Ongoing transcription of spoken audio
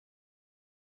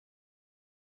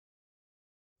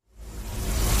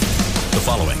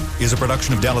following is a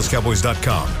production of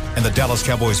DallasCowboys.com and the Dallas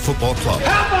Cowboys Football Club.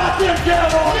 How about them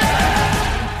Cowboys?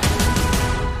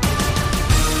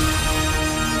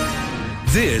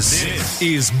 This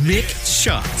is Mick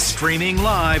Shots, streaming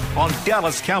live on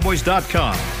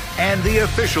DallasCowboys.com and the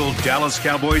official Dallas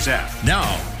Cowboys app.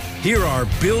 Now, here are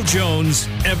Bill Jones,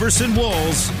 Everson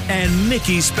Walls, and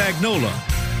Mickey Spagnola.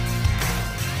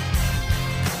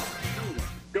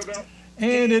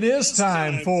 And it is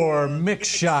time for Mick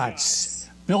Shots.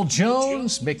 Bill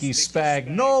Jones, Mickey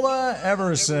Spagnola,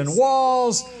 Everson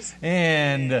Walls,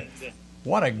 and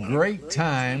what a great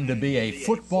time to be a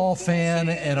football fan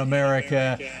in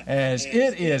America, as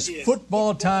it is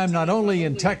football time not only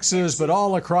in Texas but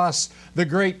all across the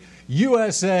great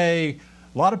USA.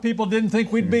 A lot of people didn't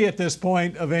think we'd be at this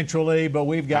point eventually, but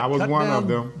we've got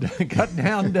cut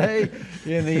down day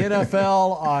in the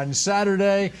NFL on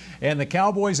Saturday, and the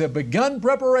Cowboys have begun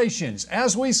preparations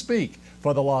as we speak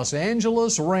for the Los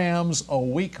Angeles Rams a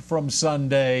week from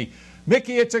Sunday.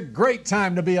 Mickey, it's a great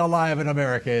time to be alive in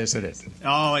America, isn't it?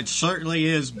 Oh, it certainly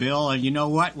is, Bill. And you know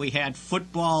what? We had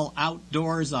football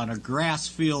outdoors on a grass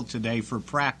field today for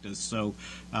practice. So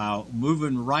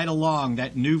moving right along,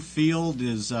 that new field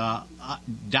is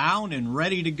down and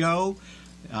ready to go.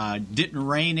 Didn't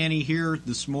rain any here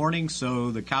this morning,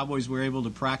 so the Cowboys were able to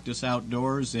practice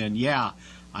outdoors. And, yeah,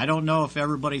 I don't know if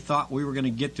everybody thought we were going to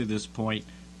get to this point,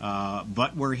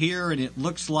 but we're here, and it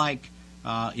looks like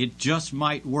it just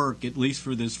might work, at least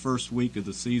for this first week of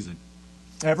the season.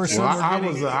 Everson,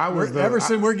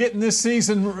 we're getting this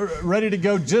season ready to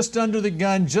go just under the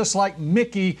gun, just like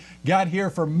Mickey got here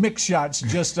for Mick Shots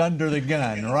just under the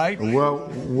gun, right? Well,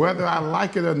 whether I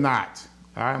like it or not,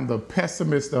 I'm the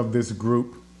pessimist of this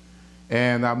group,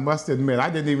 and I must admit,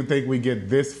 I didn't even think we'd get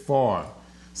this far.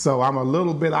 So I'm a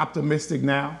little bit optimistic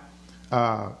now.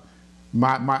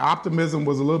 My optimism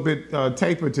was a little bit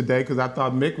tapered today because I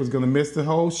thought Mick was going to miss the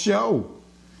whole show.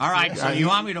 All right, so you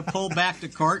want me to pull back the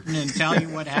curtain and tell you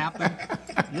what happened?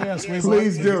 Yes,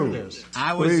 please do.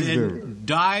 I was in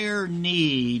dire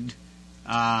need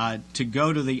to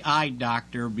go to the eye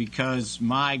doctor because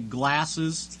my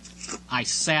glasses, I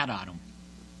sat on them,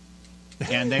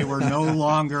 and they were no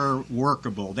longer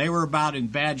workable. They were about in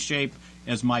bad shape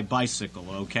as my bicycle,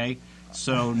 okay?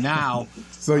 So now...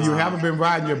 So you haven't been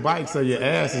riding your bike, so your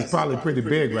ass is probably pretty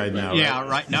big right now, right? Yeah,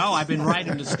 right. No, I've been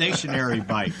riding the stationary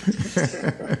bike.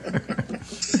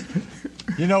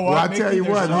 You know what? Well, I tell you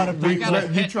what,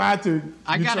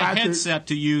 I got a headset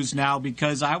to use now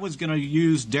because I was going to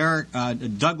use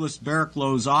Douglas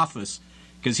Barraclough's office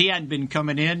because he hadn't been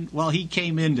coming in. Well, he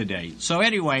came in today. So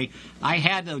anyway, I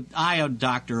had an eye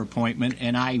doctor appointment,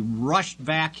 and I rushed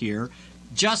back here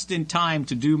just in time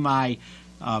to do my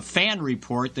fan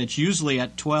report that's usually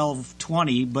at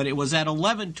 12:20, but it was at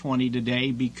 11:20 today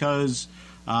because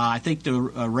I think the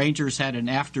Rangers had an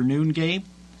afternoon game.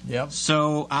 Yep.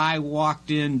 So I walked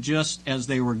in just as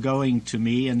they were going to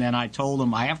me, and then I told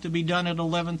them I have to be done at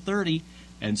 11:30,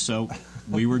 and so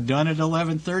we were done at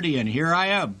 11:30, and here I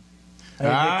am.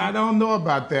 I don't know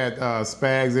about that,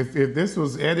 Spags. If this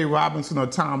was Eddie Robinson or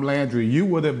Tom Landry, you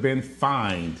would have been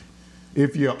fined.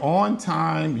 If you're on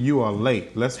time, you are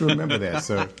late. Let's remember that,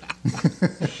 sir.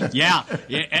 Yeah,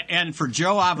 and for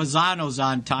Joe Avezzano's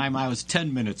on time, I was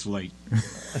 10 minutes late.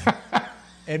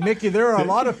 And Mickey, there are a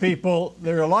lot of people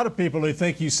who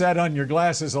think you sat on your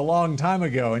glasses a long time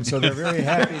ago, and so they're very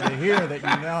happy to hear that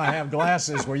you now have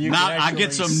glasses where you can actually I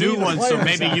get some see new the ones, so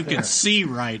players maybe you there. can see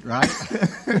right?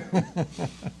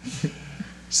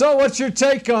 So what's your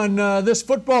take on this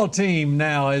football team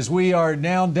now as we are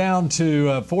now down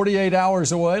to 48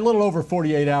 hours away, a little over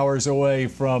 48 hours away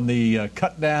from the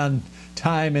cut-down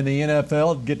time in the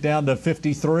NFL, get down to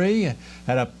 53.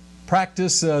 Had a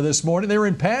practice this morning. They were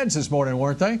in pads this morning,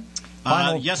 weren't they?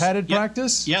 Final padded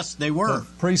practice? Yes, they were.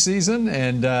 Preseason,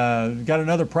 and got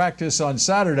another practice on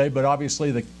Saturday, but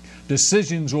obviously the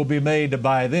decisions will be made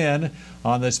by then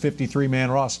on this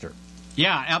 53-man roster.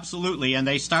 Yeah, absolutely. And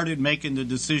they started making the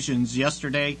decisions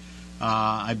yesterday.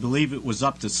 I believe it was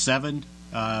up to 7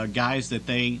 guys that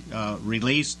they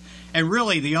released. And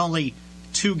really the only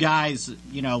 2 guys,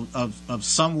 of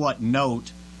somewhat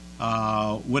note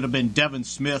would have been Devin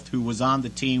Smith, who was on the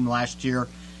team last year.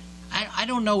 I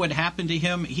don't know what happened to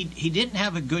him. He didn't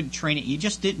have a good training. He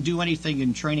just didn't do anything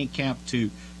in training camp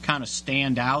to kind of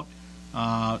stand out.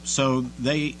 So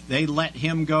they let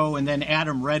him go, and then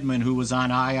Adam Redmond, who was on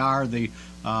IR, the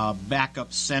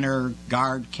backup center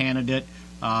guard candidate,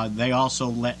 they also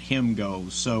let him go.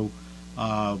 So,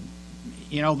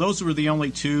 those were the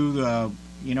only 2.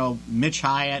 Mitch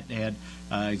Hyatt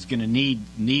is going to need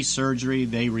knee surgery.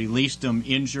 They released him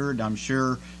injured. I'm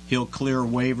sure he'll clear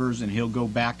waivers and he'll go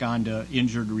back onto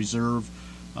injured reserve.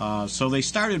 So they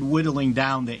started whittling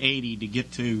down the 80 to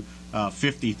get to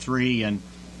 53. And,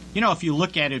 if you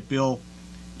look at it, Bill,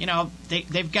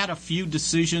 they've got a few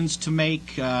decisions to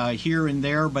make here and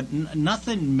there, but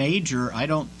nothing major, I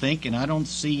don't think, and I don't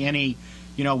see any.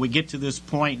 We get to this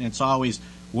point and it's always,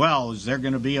 well, is there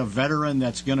going to be a veteran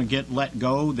that's going to get let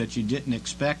go that you didn't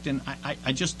expect? And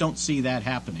I just don't see that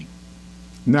happening.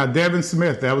 Now, Devin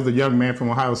Smith, that was the young man from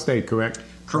Ohio State, correct?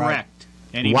 Correct. Right.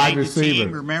 And he wide made receiver. The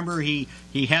team. Remember, he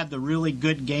had the really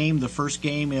good game, the first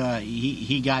game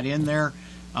he got in there.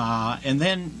 And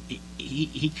then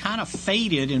he kind of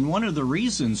faded, and one of the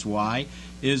reasons why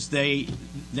is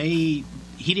he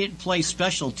didn't play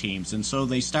special teams, and so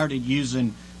they started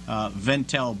using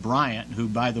Ventel Bryant, who,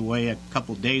 by the way, a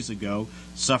couple days ago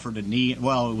suffered a knee.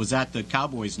 Well, it was at the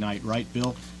Cowboys night, right,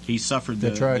 Bill? He suffered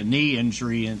the knee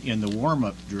injury in the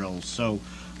warm-up drills. So,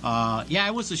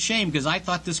 it was a shame because I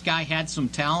thought this guy had some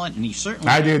talent, and he certainly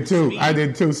I did too. I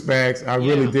did too, Spags. I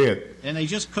really did. And they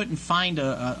just couldn't find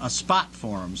a spot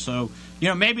for him. So,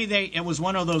 maybe it was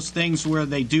one of those things where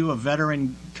they do a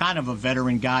veteran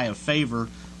guy a favor,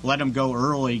 let him go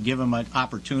early, give him an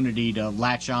opportunity to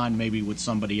latch on maybe with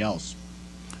somebody else.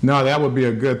 No, that would be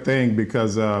a good thing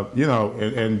because,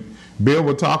 and Bill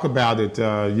will talk about it.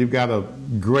 You've got a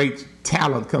great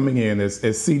talent coming in as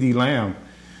CeeDee Lamb.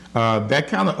 That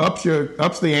kind of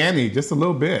ups the ante just a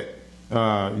little bit.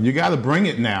 You got to bring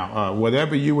it now.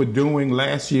 Whatever you were doing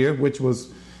last year, which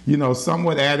was,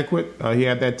 somewhat adequate. He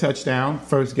had that touchdown,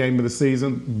 first game of the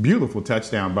season. Beautiful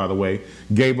touchdown, by the way.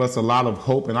 Gave us a lot of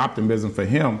hope and optimism for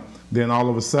him. Then all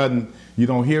of a sudden, you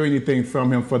don't hear anything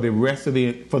from him for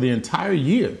the entire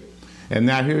year. And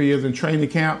now here he is in training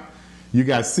camp. You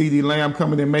got CeeDee Lamb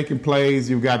coming in making plays.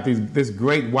 You've got this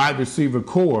great wide receiver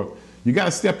core. You got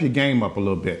to step your game up a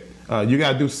little bit. You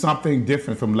got to do something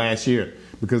different from last year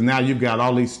because now you've got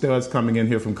all these studs coming in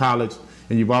here from college,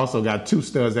 and you've also got two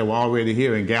studs that were already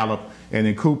here in Gallup and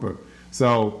in Cooper.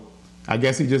 So I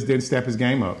guess he just didn't step his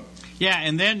game up. Yeah,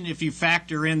 and then if you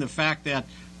factor in the fact that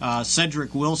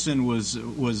Cedric Wilson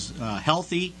was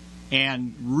healthy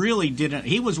and really didn't –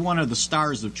 he was one of the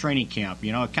stars of training camp.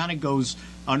 It kind of goes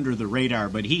under the radar,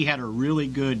 but he had a really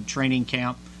good training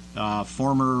camp.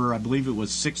 Former, I believe it was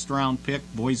 6th-round pick,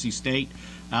 Boise State.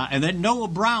 And then Noah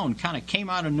Brown kind of came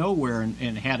out of nowhere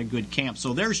and had a good camp.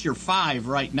 So there's your 5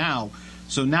 right now.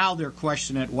 So now they're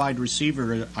questioning at wide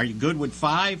receiver, are you good with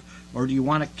 5 or do you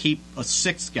want to keep a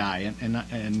 6th guy?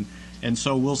 And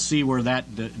so we'll see where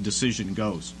that decision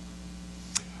goes.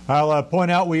 I'll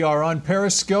point out we are on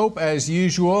Periscope as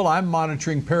usual. I'm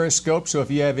monitoring Periscope, so if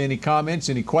you have any comments,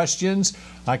 any questions,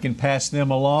 I can pass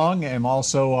them along. I'm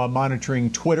also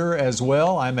monitoring Twitter as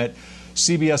well. I'm at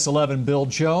CBS 11 Bill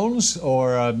Jones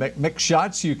or Mick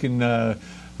Shots. You can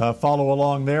follow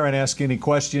along there and ask any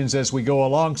questions as we go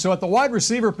along. So at the wide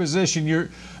receiver position,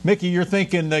 Mickey, you're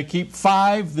thinking they keep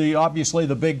 5, obviously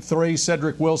the big 3,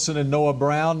 Cedric Wilson and Noah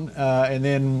Brown,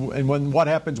 and what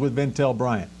happens with Ventel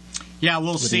Bryant? Yeah,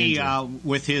 we'll see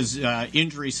with his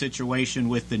injury situation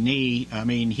with the knee. I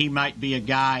mean, he might be a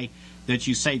guy that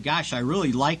you say, gosh, I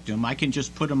really liked him. I can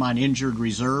just put him on injured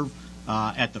reserve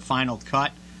at the final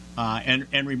cut.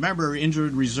 And remember,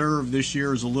 injured reserve this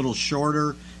year is a little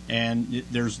shorter, and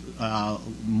there's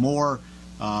more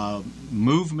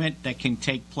movement that can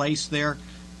take place there.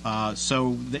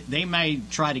 So they may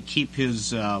try to keep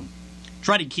his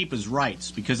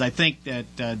rights because I think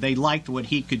that they liked what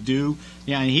he could do.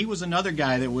 Yeah, and he was another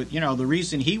guy that would, the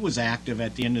reason he was active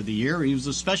at the end of the year, he was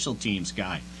a special teams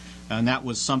guy. And that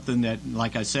was something that,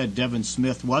 like I said, Devin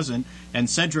Smith wasn't. And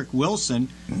Cedric Wilson,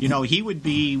 he would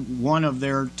be one of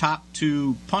their top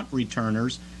 2 punt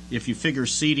returners if you figure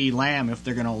CeeDee Lamb, if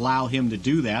they're going to allow him to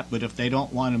do that. But if they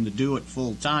don't want him to do it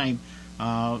full time,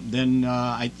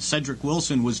 then Cedric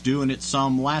Wilson was doing it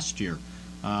some last year.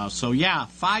 So,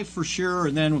 5 for sure,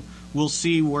 and then we'll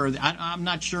see where I'm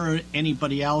not sure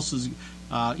anybody else is.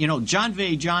 John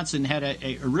V. Johnson had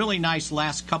a really nice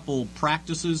last couple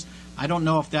practices. I don't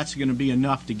know if that's going to be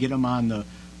enough to get him on the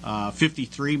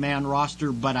 53-man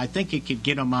roster, but I think it could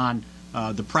get him on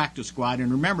the practice squad.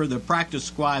 And remember, the practice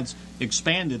squad's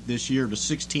expanded this year to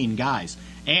 16 guys.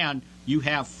 And you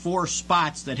have 4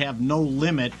 spots that have no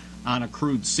limit on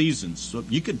accrued seasons. So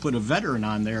you could put a veteran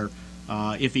on there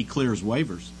if he clears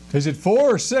waivers. Is it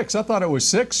 4 or 6? I thought it was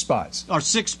 6 spots. Or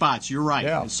 6 spots, you're right.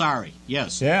 Yeah. Sorry,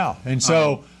 yes. Yeah, and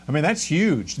so, I mean, that's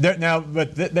huge.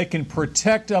 But they can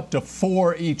protect up to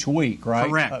 4 each week, right?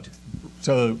 Correct.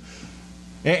 So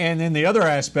And then the other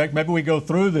aspect, maybe we go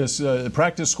through this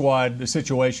practice squad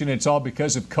situation. It's all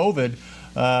because of COVID.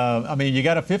 I mean, you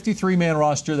got a 53-man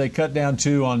roster they cut down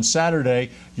to on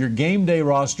Saturday. Your game day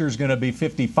roster is going to be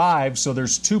 55, so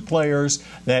there's 2 players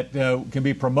that can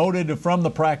be promoted from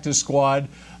the practice squad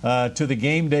to the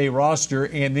game day roster,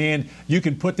 and then you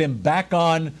can put them back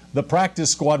on the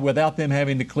practice squad without them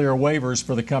having to clear waivers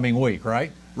for the coming week,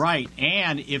 right? Right,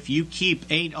 and if you keep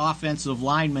 8 offensive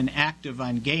linemen active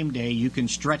on game day, you can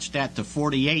stretch that to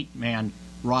 48-man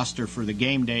roster for the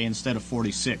game day instead of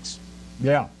 46.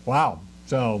 Yeah, wow.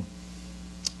 So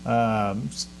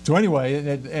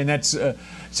anyway, and that's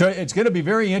so it's going to be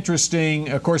very interesting.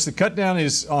 Of course, the cut down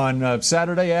is on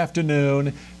Saturday afternoon,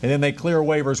 and then they clear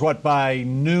waivers by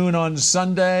noon on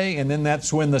Sunday, and then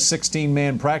that's when the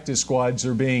 16-man practice squads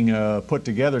are being put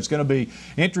together. It's going to be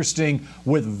interesting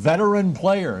with veteran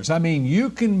players. I mean, you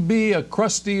can be a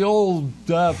crusty old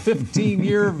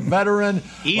 15-year veteran.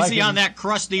 Easy on that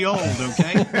crusty old,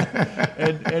 okay?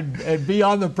 and be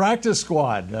on the practice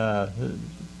squad.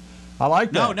 I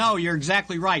like that. No, you're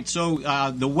exactly right.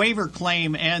 So the waiver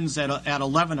claim ends at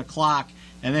 11 o'clock,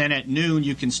 and then at noon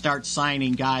you can start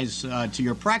signing guys to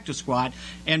your practice squad.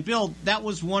 And, Bill, that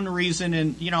was one reason,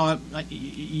 and,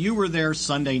 you were there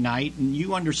Sunday night, and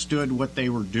you understood what they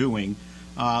were doing.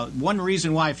 One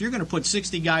reason why, if you're going to put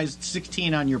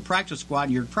 16 on your practice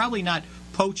squad, you're probably not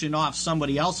poaching off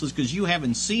somebody else's because you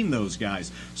haven't seen those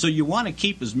guys. So you want to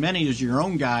keep as many as your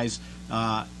own guys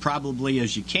probably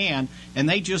as you can, and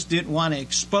they just didn't want to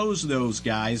expose those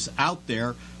guys out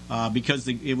there because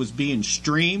it was being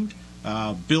streamed.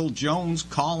 Bill Jones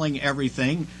calling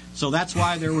everything, so that's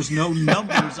why there was no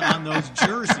numbers on those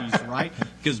jerseys, right?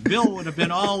 Because Bill would have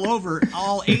been all over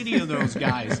all 80 of those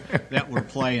guys that were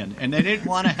playing, and they didn't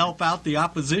want to help out the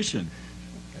opposition.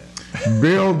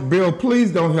 Bill,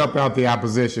 please don't help out the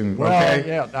opposition, okay?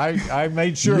 Well, yeah, I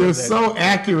made sure. You're so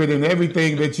accurate in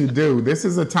everything that you do. This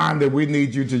is a time that we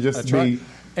need you to just be.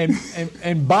 Right.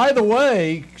 And by the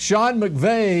way, Sean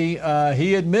McVay,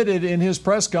 he admitted in his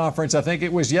press conference, I think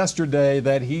it was yesterday,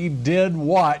 that he did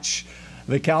watch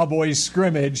the Cowboys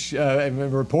scrimmage.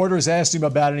 And reporters asked him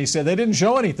about it, and he said they didn't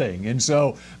show anything. And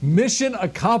so, mission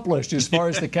accomplished as far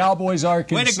as the Cowboys are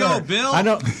concerned. Way to go, Bill!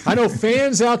 I know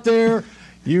fans out there.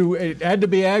 It had to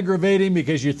be aggravating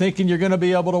because you're thinking you're going to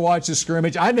be able to watch a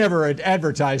scrimmage. I never had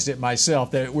advertised it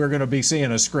myself that we're going to be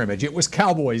seeing a scrimmage. It was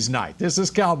Cowboys night. This is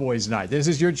Cowboys night. This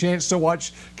is your chance to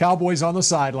watch Cowboys on the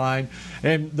sideline.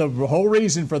 And the whole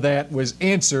reason for that was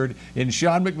answered in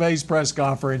Sean McVay's press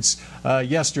conference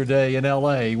yesterday in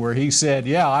L.A., where he said,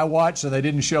 yeah, I watched and they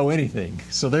didn't show anything.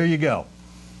 So there you go.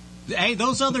 Hey,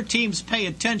 those other teams pay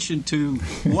attention to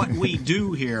what we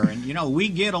do here. And, we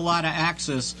get a lot of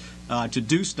access to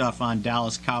do stuff on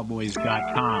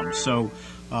DallasCowboys.com. So,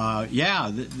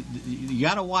 you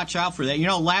got to watch out for that.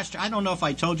 Last year, I don't know if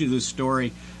I told you this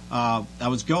story. I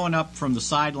was going up from the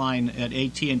sideline at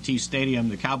AT&T Stadium.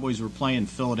 The Cowboys were playing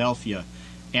Philadelphia,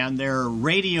 and their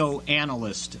radio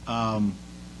analyst,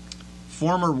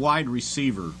 former wide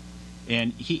receiver,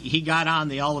 and he got on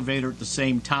the elevator at the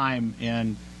same time,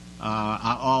 and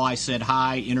I said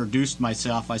hi, introduced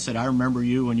myself. I said, I remember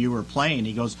you when you were playing.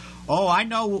 He goes, oh, I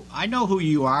know who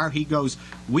you are. He goes,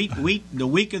 the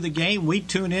week of the game, we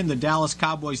tune in to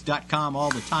DallasCowboys.com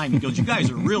all the time. He goes, you guys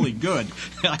are really good.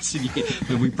 I said,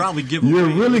 yeah, we probably give away. You're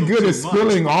really good at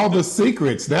spilling all the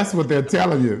secrets. That's what they're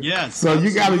telling you. Yes. So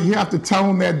you have to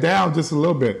tone that down just a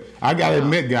little bit. I got to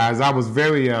admit, guys, I was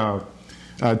very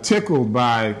tickled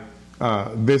by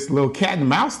this little cat and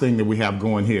mouse thing that we have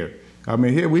going here. I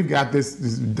mean, here we've got this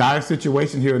dire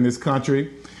situation here in this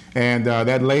country, and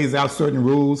that lays out certain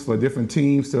rules for different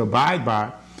teams to abide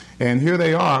by. And here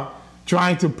they are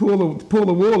trying to pull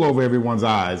the wool over everyone's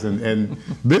eyes. And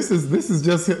this is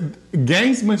just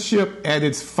gamesmanship at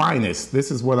its finest.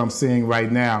 This is what I'm seeing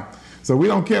right now. So we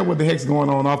don't care what the heck's going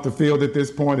on off the field at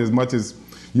this point, as much as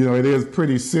it is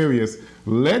pretty serious.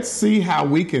 Let's see how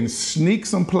we can sneak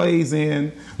some plays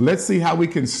in. Let's see how we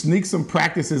can sneak some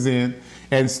practices in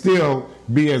and still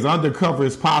be as undercover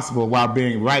as possible while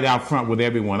being right out front with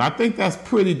everyone. I think that's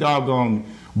pretty doggone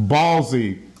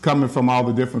ballsy coming from all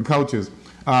the different coaches.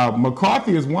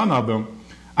 McCarthy is one of them.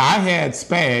 I had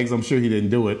Spags. I'm sure he didn't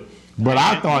do it. But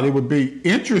I thought it would be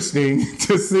interesting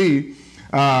to see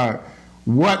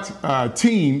what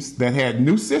teams that had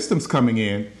new systems coming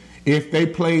in, if they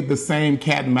played the same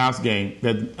cat and mouse game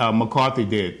that McCarthy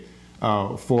did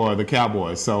for the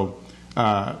Cowboys. So,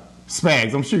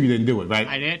 Spags, I'm sure you didn't do it, right?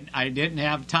 I didn't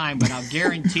have time, but I'll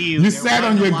guarantee you. You sat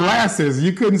on your glasses.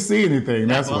 You couldn't see anything.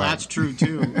 That's well, right. That's true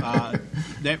too.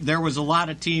 there was a lot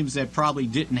of teams that probably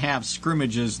didn't have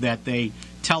scrimmages that they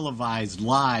televised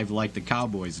live like the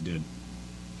Cowboys did.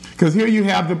 Because here you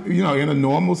have in a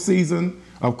normal season,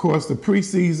 of course, the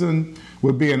preseason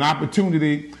would be an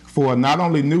opportunity for not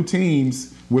only new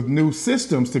teams with new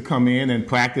systems to come in and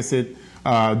practice it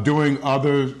during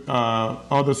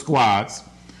other squads.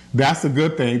 That's a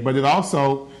good thing, but it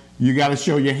also, you got to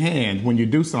show your hand when you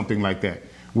do something like that.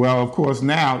 Well, of course,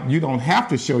 now you don't have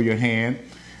to show your hand.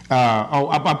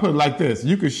 I put it like this.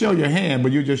 You could show your hand,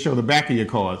 but you just show the back of your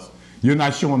cards. You're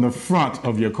not showing the front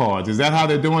of your cards. Is that how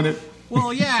they're doing it?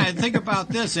 Well, yeah, and think about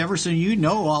this. Everson, you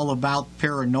know all about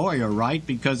paranoia, right?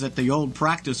 Because at the old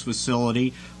practice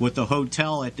facility with the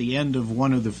hotel at the end of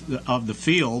one of the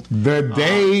field. The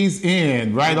Days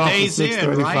Inn, right off of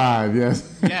 635, right?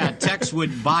 Yes. Yeah, Tex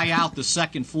would buy out the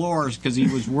second floors because he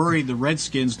was worried the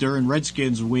Redskins during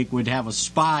Redskins week would have a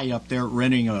spy up there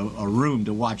renting a room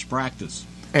to watch practice.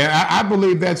 And I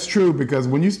believe that's true, because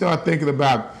when you start thinking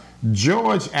about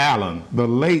George Allen, the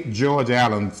late George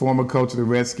Allen, former coach of the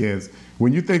Redskins,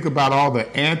 when you think about all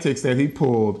the antics that he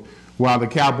pulled while the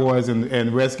Cowboys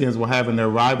and Redskins were having their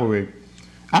rivalry,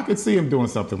 I could see him doing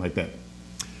something like that.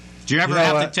 Do you ever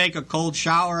have to take a cold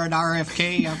shower at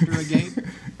RFK after a game?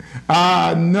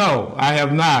 No, I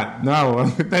have not. No,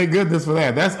 thank goodness for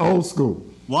that. That's old school.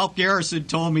 Walt Garrison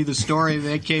told me the story.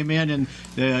 They came in and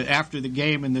after the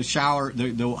game in the shower,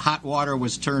 the hot water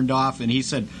was turned off, and he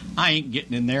said, "I ain't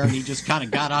getting in there," and he just kind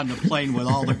of got on the plane with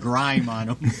all the grime on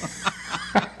him.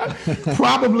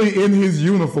 Probably in his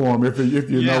uniform, if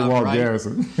you know Walt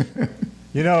Garrison.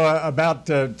 About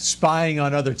spying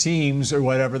on other teams or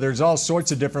whatever, there's all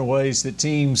sorts of different ways that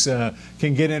teams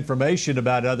can get information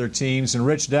about other teams. And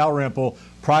Rich Dalrymple,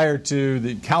 prior to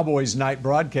the Cowboys night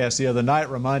broadcast the other night,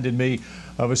 reminded me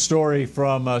of a story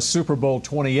from Super Bowl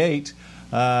 28.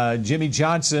 Jimmy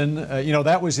Johnson,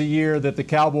 that was a year that the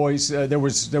Cowboys, there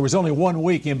was only 1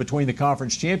 week in between the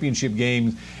conference championship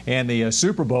game and the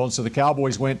Super Bowl, and so the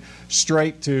Cowboys went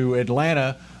straight to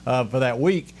Atlanta for that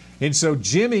week. And so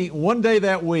one day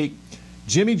that week,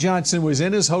 Jimmy Johnson was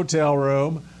in his hotel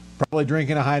room, probably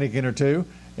drinking a Heineken or two,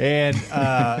 and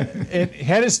it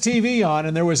had his TV on,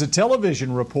 and there was a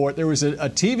television report. There was a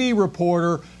TV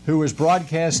reporter who was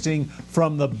broadcasting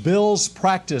from the Bills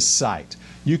practice site.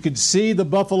 You could see the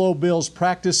Buffalo Bills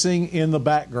practicing in the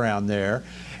background there.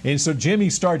 And so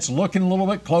Jimmy starts looking a little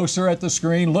bit closer at the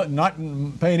screen, not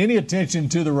paying any attention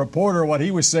to the reporter, what he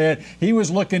was saying. He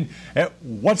was looking at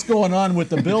what's going on with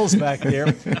the Bills back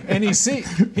there. And he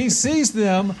sees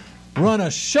them run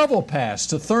a shovel pass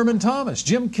to Thurman Thomas.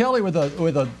 Jim Kelly with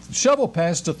a shovel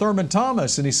pass to Thurman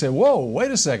Thomas. And he said, "Whoa,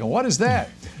 wait a second, what is that?"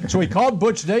 So he called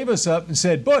Butch Davis up and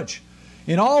said, "Butch,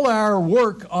 in all our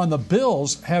work on the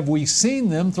Bills, have we seen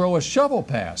them throw a shovel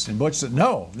pass?" And Butch said,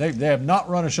 "No, they have not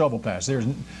run a shovel pass. There's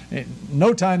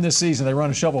no time this season they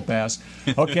run a shovel pass."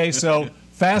 Okay, so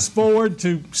fast forward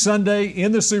to Sunday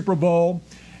in the Super Bowl,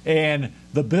 and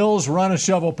the Bills run a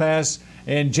shovel pass,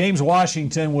 and James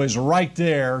Washington was right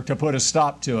there to put a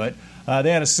stop to it.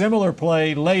 They had a similar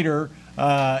play later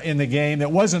in the game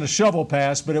that wasn't a shovel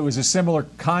pass, but it was a similar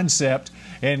concept,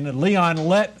 and Leon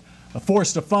Lett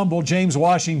forced a fumble. James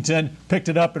Washington picked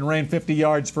it up and ran 50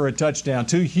 yards for a touchdown.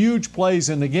 2 huge plays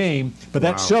in the game, but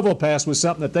that shovel pass was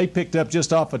something that they picked up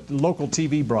just off a local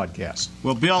TV broadcast.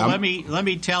 Well, Bill, let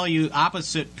me tell you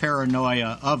opposite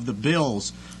paranoia of the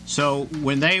Bills. So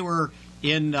when they were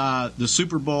in the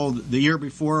Super Bowl the year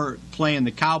before playing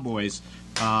the Cowboys,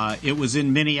 it was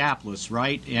in Minneapolis,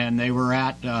 right? And they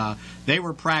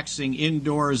were practicing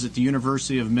indoors at the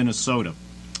University of Minnesota.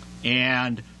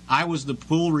 And I was the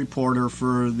pool reporter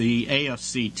for the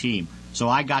AFC team, so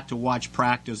I got to watch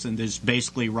practice and just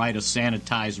basically write a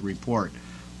sanitized report.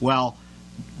 Well,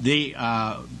 the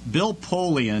Bill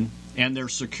Polian and their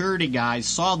security guys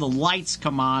saw the lights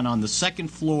come on the second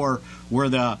floor where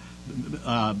the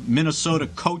Minnesota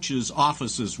coaches'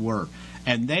 offices were,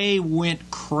 and they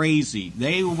went crazy.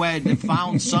 They went and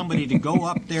found somebody to go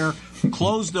up there,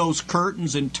 close those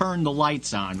curtains, and turn the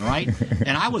lights on, right?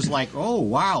 And I was like, oh,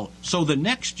 wow. So the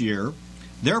next year,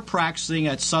 they're practicing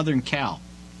at Southern Cal.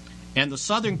 And the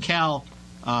Southern Cal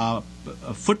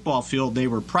football field they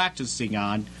were practicing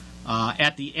on,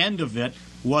 at the end of it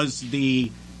was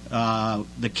the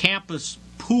campus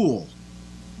pool.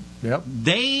 Yep.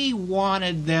 They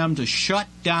wanted them to shut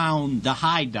down the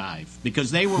high dive because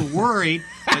they were worried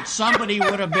that somebody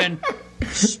would have been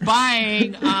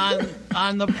spying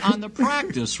on the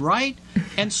practice, right?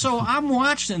 And so I'm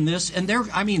watching this, and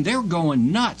they're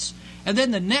going nuts. And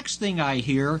then the next thing I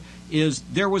hear is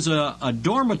there was a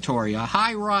dormitory, a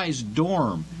high-rise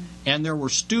dorm, and there were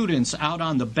students out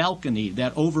on the balcony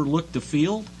that overlooked the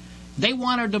field. They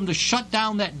wanted them to shut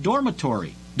down that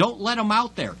dormitory. Don't let them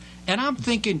out there. And I'm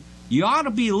thinking, you ought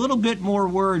to be a little bit more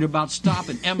worried about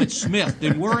stopping Emmitt Smith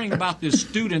than worrying about the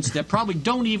students that probably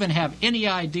don't even have any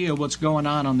idea what's going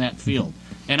on that field.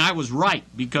 And I was right,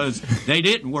 because they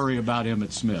didn't worry about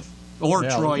Emmitt Smith or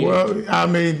Troy. Well, I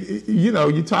mean,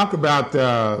 you talk about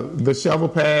the shovel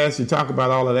pass, you talk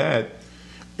about all of that.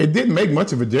 It didn't make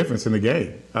much of a difference in the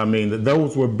game. I mean,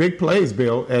 those were big plays,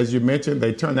 Bill, as you mentioned.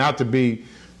 They turned out to be,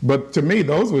 but to me,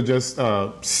 those were just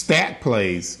stat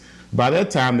plays. By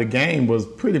that time, the game was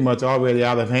pretty much already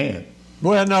out of hand.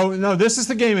 Well, no, this is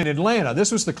the game in Atlanta.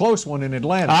 This was the close one in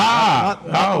Atlanta. Not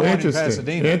the interesting. One in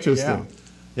Pasadena. Interesting.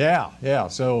 Yeah.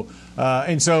 So,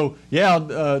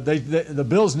 the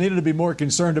Bills needed to be more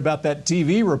concerned about that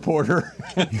TV reporter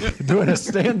doing a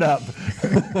stand-up.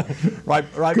 right.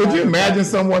 Could you imagine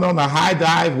someone on a high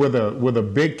dive with a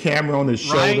big camera on his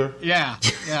shoulder?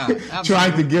 Right? Yeah.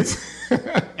 Trying to get.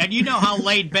 And you know how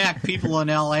laid back people in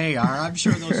L.A. are. I'm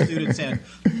sure those students had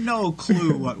no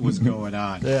clue what was going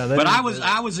on. Yeah, but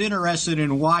I was interested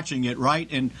in watching it, right?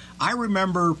 And I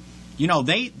remember,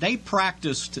 they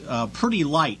practiced pretty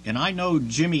light, and I know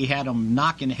Jimmy had them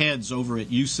knocking heads over at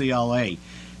UCLA.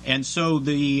 And so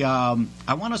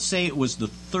I want to say it was the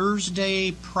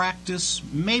Thursday practice,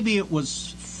 maybe it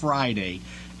was Friday,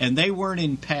 and they weren't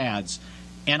in pads.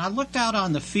 And I looked out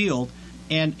on the field,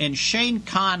 and Shane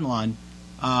Conlon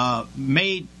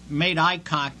made eye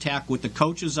contact with the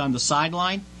coaches on the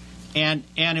sideline, and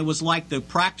it was like the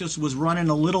practice was running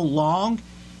a little long,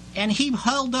 and he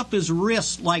held up his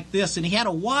wrist like this, and he had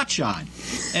a watch on,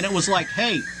 and it was like,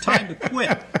 hey, time to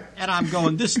quit. And I'm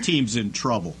going, this team's in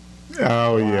trouble.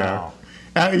 Oh, wow. Yeah.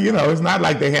 It's not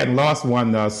like they hadn't lost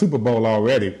one Super Bowl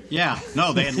already. Yeah,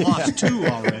 no, they had lost two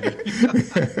already.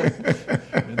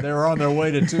 And they're on their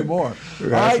way to two more. That's All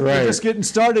right, right. We're just getting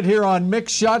started here on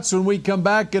Mixed Shots. When we come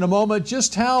back in a moment,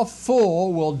 just how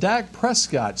full will Dak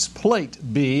Prescott's plate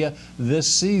be this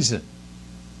season?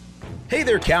 Hey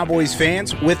there, Cowboys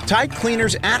fans. With Tide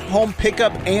Cleaners at-home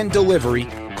pickup and delivery,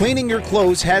 cleaning your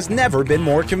clothes has never been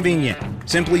more convenient.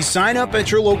 Simply sign up at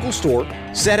your local store,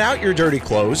 set out your dirty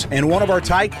clothes, and one of our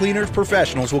Tide Cleaners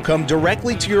professionals will come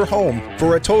directly to your home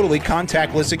for a totally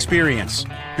contactless experience.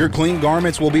 Your clean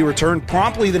garments will be returned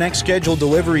promptly the next scheduled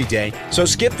delivery day, so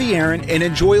skip the errand and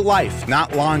enjoy life,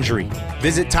 not laundry.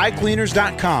 Visit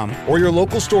TideCleaners.com or your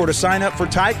local store to sign up for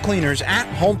Tide Cleaners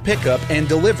at-home pickup and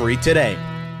delivery today.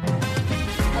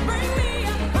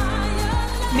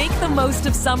 Make the most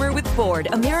of summer with Ford,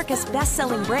 America's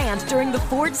best-selling brand, during the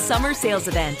Ford Summer Sales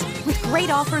Event. With great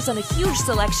offers on a huge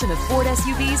selection of Ford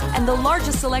SUVs and the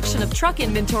largest selection of truck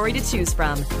inventory to choose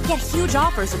from. Get huge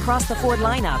offers across the Ford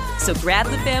lineup. So grab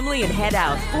the family and head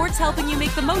out. Ford's helping you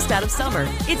make the most out of summer.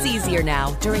 It's easier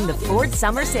now during the Ford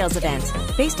Summer Sales Event.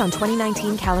 Based on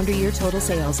 2019 calendar year total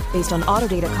sales. Based on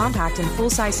Autodata compact and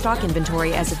full-size stock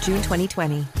inventory as of June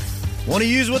 2020. Want to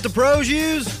use what the pros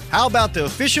use? How about the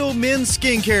official men's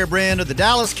skincare brand of the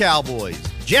Dallas Cowboys,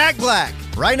 Jack Black?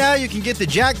 Right now you can get the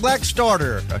Jack Black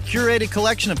Starter, a curated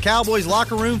collection of Cowboys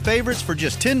locker room favorites for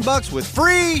just $10 with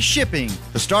free shipping.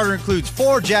 The starter includes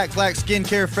 4 Jack Black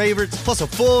skincare favorites plus a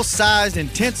full-sized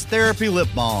intense therapy lip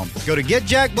balm. Go to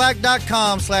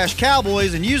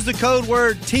getjackblack.com/Cowboys and use the code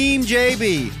word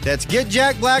TEAMJB. That's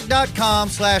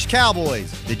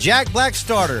getjackblack.com/Cowboys. The Jack Black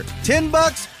Starter,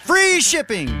 $10, free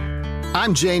shipping.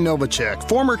 I'm Jay Novacek,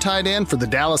 former tight end for the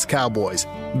Dallas Cowboys.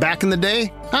 Back in the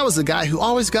day, I was the guy who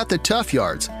always got the tough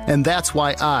yards, and that's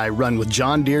why I run with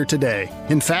John Deere today.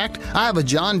 In fact, I have a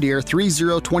John Deere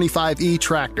 3025E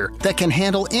tractor that can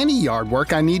handle any yard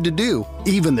work I need to do,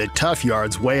 even the tough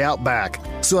yards way out back.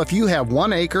 So if you have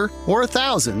 1 acre or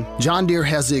 1,000, John Deere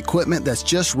has the equipment that's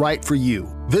just right for you.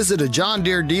 Visit a John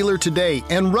Deere dealer today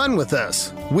and run with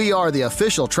us. We are the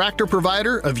official tractor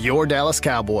provider of your Dallas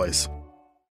Cowboys.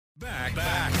 Back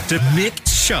to Mixed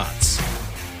Shots.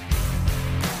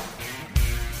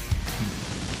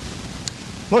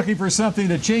 Looking for something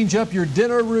to change up your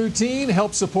dinner routine?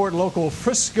 Help support local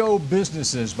Frisco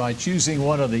businesses by choosing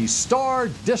one of the Star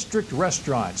District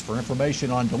restaurants. For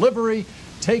information on delivery,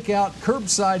 takeout,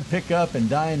 curbside pickup, and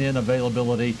dine-in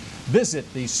availability,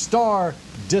 visit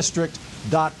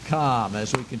thestardistrict.com.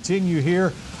 As we continue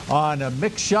here on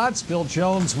Mixed Shots, Bill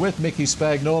Jones with Mickey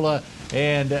Spagnola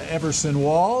and Everson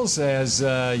Walls, as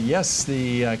yes,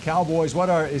 the Cowboys,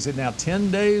 is it now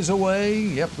 10 days away?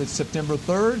 Yep, it's September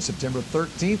 3rd, September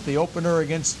 13th, the opener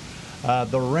against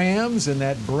the Rams in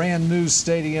that brand new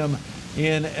stadium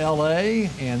in LA,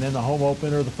 and then the home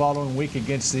opener the following week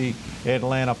against the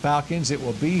Atlanta Falcons. It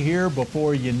will be here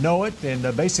before you know it,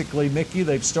 and basically, Mickey,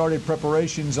 they've started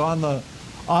preparations on the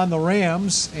on the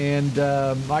Rams, and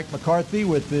Mike McCarthy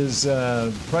with his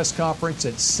press conference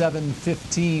at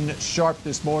 7:15 sharp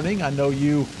this morning. I know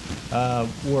you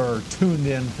were tuned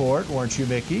in for it, weren't you,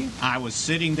 Mickey? I was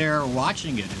sitting there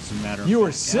watching it, as a matter of fact. You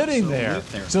were sitting there.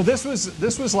 So this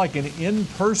was like an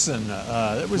in-person.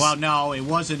 Well, no, it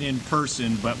wasn't in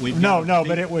person, but we've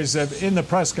but it was in the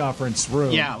press conference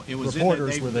room. Yeah, it was.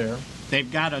 Reporters were there.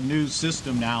 They've got a new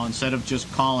system now. Instead of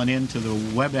just calling into the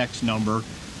WebEx number,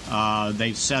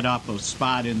 they've set up a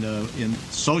spot in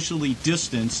socially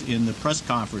distanced in the press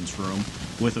conference room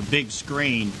with a big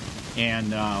screen,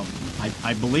 and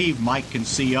I believe Mike can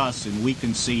see us and we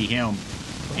can see him,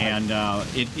 and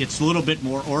it's a little bit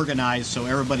more organized, so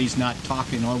everybody's not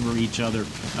talking over each other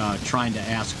trying to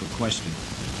ask a question.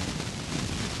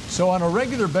 So on a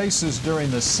regular basis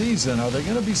during the season, are there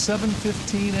going to be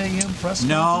 7:15 a.m. press conferences?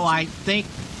 No,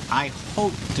 I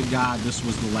hope to God this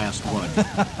was the last one.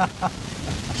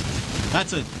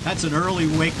 That's an early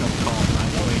wake-up call, by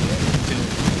the way.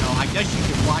 I guess you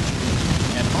could watch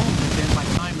it at home, but then by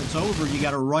the time it's over, you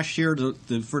got to rush here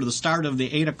for the start of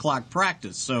the 8 o'clock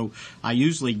practice. So I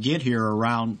usually get here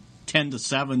around 10 to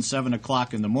 7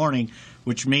 o'clock in the morning,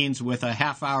 which means with a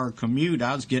half-hour commute,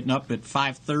 I was getting up at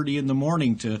 5:30 in the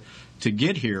morning to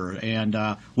get here. And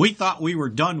we thought we were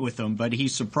done with him, but he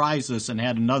surprised us and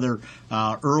had another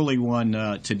early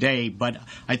one today. But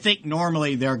I think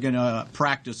normally they're going to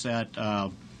practice at,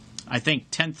 I think,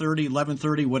 10:30,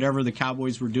 11:30, whatever the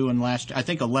Cowboys were doing last year. I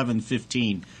think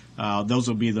 11:15. Those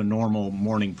will be the normal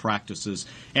morning practices.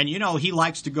 And, he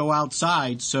likes to go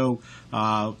outside, so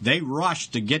they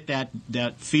rushed to get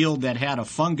that field that had a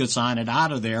fungus on it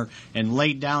out of there and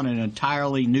laid down an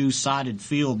entirely new sodded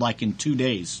field like in 2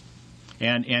 days.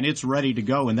 And it's ready to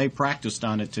go, and they practiced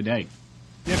on it today.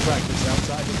 Did practice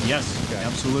outside? Yes, okay.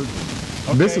 Absolutely.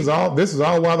 Okay. This is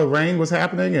all while the rain was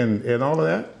happening and all of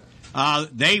that?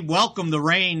 They welcomed the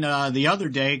rain the other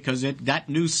day because that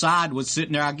new sod was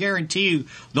sitting there. I guarantee you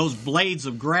those blades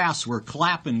of grass were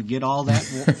clapping to get all that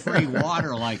free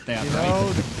water like that.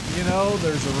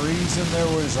 There's a reason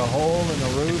there was a hole in the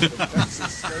roof at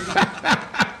Texas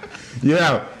Stadium.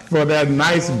 Yeah, for that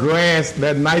nice grass,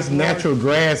 that nice natural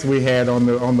grass we had on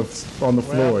the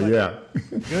floor. Yeah.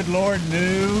 Good Lord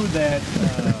knew that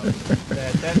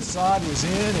that sod was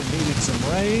in and needed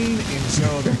some rain, and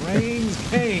so the rains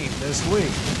came this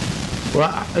week.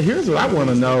 Well, here's what I want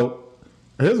to know.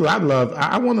 Here's what I'd love.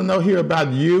 I want to know here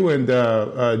about you and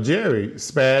Jerry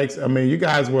Spags. I mean, you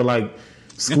guys were like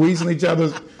squeezing each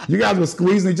other's. You guys were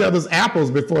squeezing each other's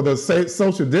apples before the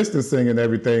social distancing and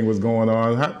everything was going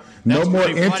on. No more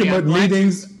intimate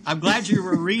meetings. I'm glad you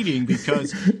were reading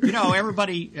because,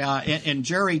 everybody, and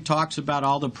Jerry talks about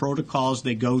all the protocols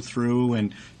they go through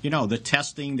and, the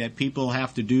testing that people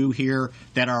have to do here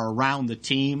that are around the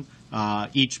team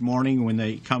each morning when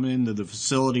they come into the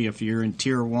facility if you're in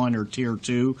Tier 1 or Tier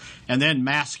 2, and then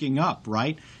masking up,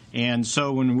 right? And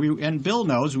so and Bill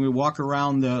knows when we walk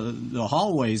around the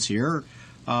hallways here,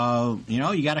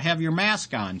 you got to have your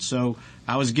mask on. So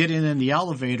I was getting in the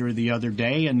elevator the other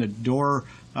day, and the door,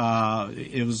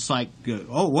 it was like,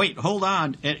 oh, wait, hold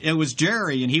on. It was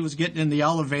Jerry, and he was getting in the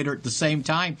elevator at the same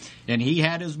time, and he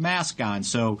had his mask on.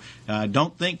 So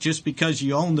don't think just because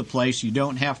you own the place, you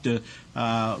don't have to,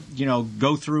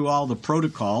 go through all the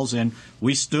protocols. And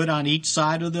we stood on each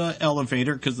side of the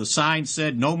elevator because the sign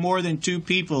said no more than 2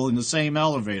 people in the same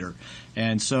elevator.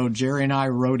 And so Jerry and I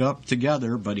rode up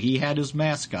together, but he had his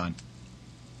mask on.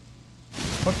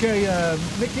 Okay,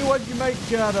 Mickey, what did you make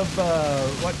out of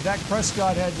what Dak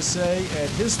Prescott had to say at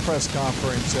his press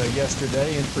conference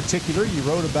yesterday? In particular, you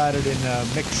wrote about it in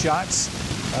Mick Shots,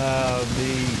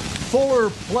 the fuller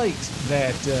plate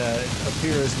that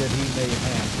appears that he may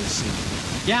have this season.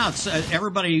 Yeah, it's,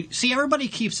 everybody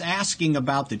keeps asking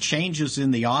about the changes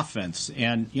in the offense.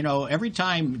 And, every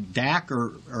time Dak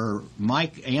or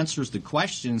Mike answers the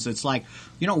questions, it's like,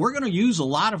 we're going to use a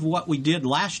lot of what we did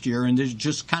last year and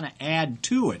just kind of add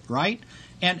to it, right?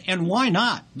 And why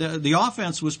not? The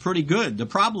offense was pretty good. The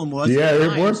problem was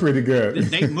it was pretty good.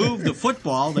 They moved the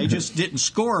football. They just didn't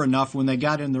score enough when they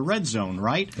got in the red zone,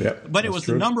 right? Yep, but it was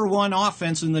true. The number 1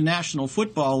 offense in the National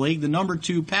Football League, the number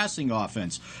 2 passing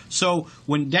offense. So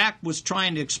when Dak was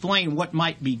trying to explain what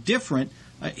might be different,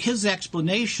 his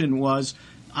explanation was,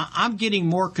 I'm getting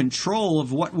more control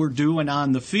of what we're doing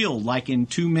on the field, like in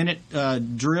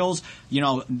 2-minute drills,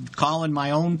 calling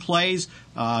my own plays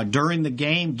during the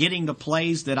game, getting the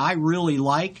plays that I really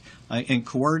like and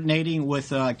coordinating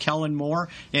with Kellen Moore.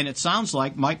 And it sounds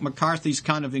like Mike McCarthy's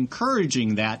kind of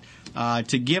encouraging that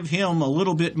to give him a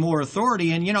little bit more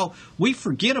authority. And, we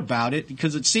forget about it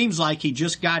because it seems like he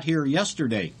just got here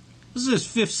yesterday. This is his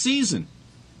 5th season.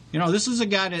 This is a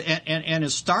guy that and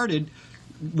has started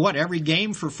every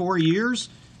game for 4 years.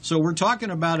 So we're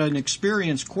talking about an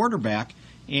experienced quarterback,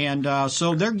 and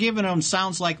so they're giving him,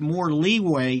 sounds like, more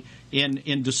leeway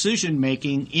in decision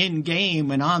making in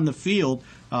game and on the field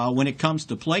when it comes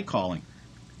to play calling.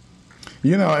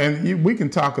 And we can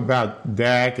talk about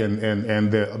Dak and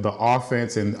the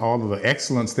offense and all of the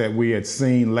excellence that we had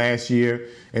seen last year,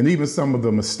 and even some of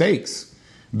the mistakes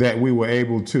that we were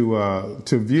able to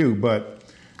view. But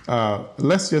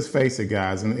let's just face it,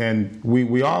 guys, and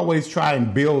we always try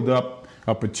and build up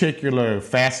a particular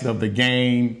facet of the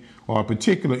game or a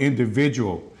particular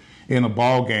individual in a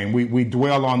ball game. We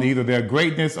dwell on either their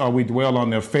greatness or we dwell on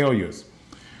their failures.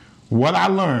 What I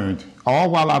learned all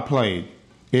while I played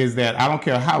is that I don't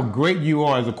care how great you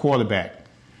are as a quarterback,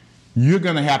 you're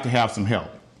going to have some help.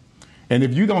 And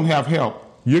if you don't have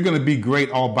help, you're going to be great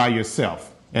all by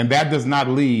yourself. And that does not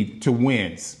lead to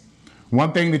wins.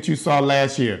 One thing that you saw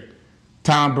last year,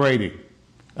 Tom Brady,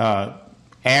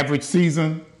 average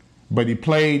season, but he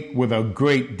played with a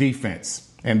great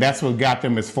defense. And that's what got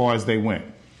them as far as they went.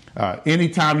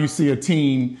 Anytime you see a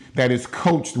team that is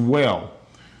coached well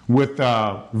with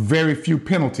very few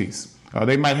penalties,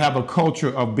 they might have a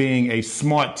culture of being a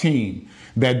smart team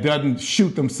that doesn't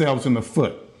shoot themselves in the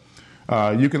foot.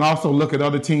 You can also look at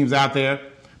other teams out there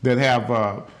that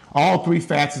have all three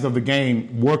facets of the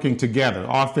game working together,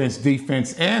 offense,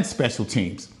 defense, and special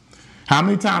teams. How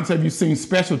many times have you seen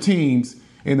special teams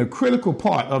in the critical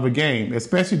part of a game,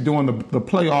 especially during the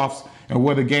playoffs and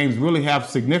where the games really have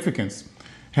significance?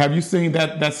 Have you seen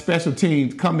that special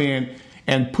team come in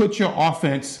and put your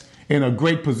offense in a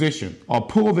great position or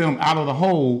pull them out of the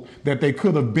hole that they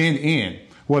could have been in,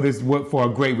 whether it's for a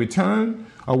great return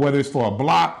or whether it's for a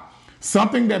block,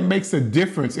 something that makes a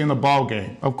difference in a ball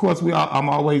game? Of course, I'm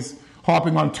always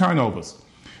harping on turnovers.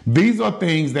 These are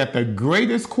things that the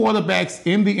greatest quarterbacks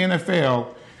in the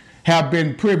NFL have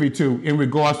been privy to in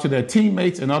regards to their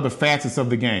teammates and other facets of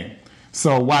the game.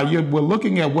 So while we're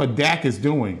looking at what Dak is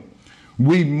doing,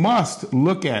 we must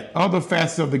look at other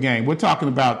facets of the game. We're talking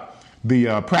about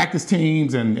the practice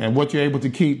teams and what you're able to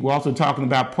keep. We're also talking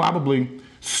about probably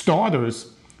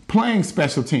starters playing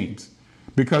special teams.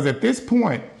 Because at this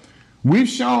point, we've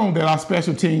shown that our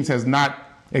special teams has not,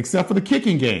 except for the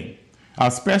kicking game,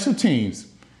 our special teams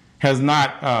has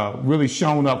not really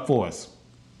shown up for us.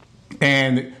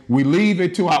 And we leave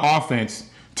it to our offense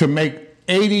to make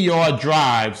 80-yard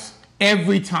drives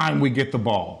every time we get the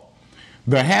ball.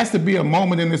 There has to be a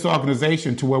moment in this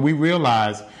organization to where we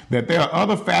realize that there are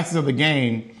other facets of the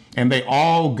game and they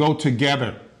all go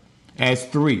together as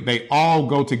three. They all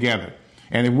go together.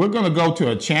 And if we're going to go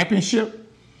to a championship,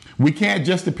 we can't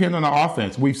just depend on our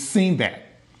offense. We've seen that.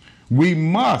 We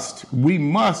must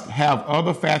have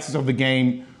other facets of the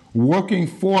game working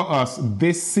for us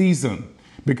this season,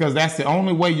 because that's the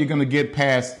only way you're going to get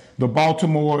past the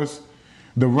Baltimores,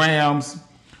 the Rams,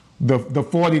 the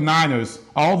 49ers,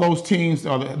 all those teams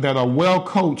that are well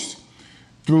coached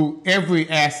through every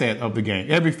asset of the game,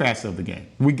 every facet of the game.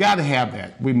 We got to have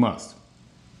that. We must.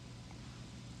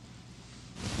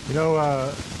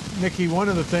 Mickey, one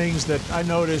of the things that I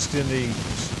noticed in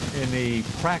the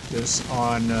practice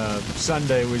on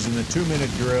Sunday was in the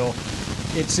 2-minute drill,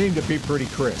 it seemed to be pretty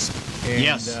crisp. And,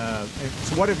 yes.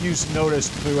 So what have you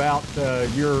noticed throughout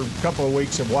your couple of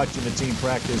weeks of watching the team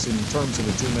practice in terms of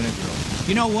the 2-minute drill?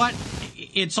 You know what?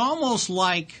 It's almost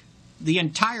like the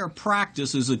entire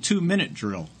practice is a 2-minute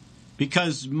drill,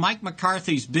 because Mike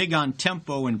McCarthy's big on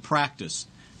tempo in practice.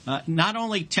 Not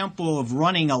only tempo of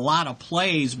running a lot of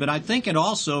plays, but I think it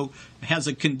also has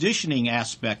a conditioning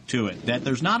aspect to it, that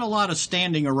there's not a lot of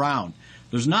standing around.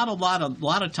 There's not a lot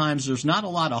of times there's not a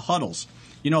lot of huddles.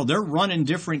 They're running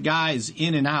different guys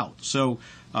in and out. So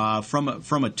from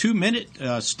a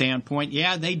 2-minute standpoint,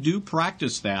 yeah, they do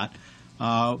practice that.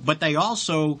 But they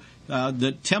also,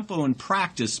 the tempo in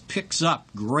practice picks up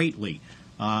greatly.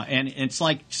 And it's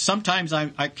like sometimes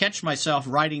I catch myself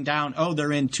writing down,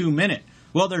 they're in 2-minute.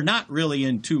 Well, they're not really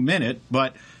in 2-minute,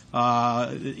 but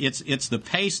it's the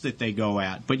pace that they go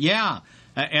at. But yeah,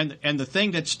 and the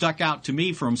thing that stuck out to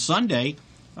me from Sunday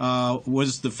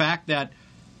was the fact that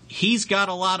he's got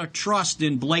a lot of trust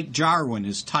in Blake Jarwin,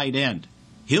 his tight end.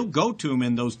 He'll go to him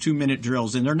in those 2-minute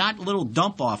drills, and they're not little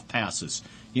dump-off passes.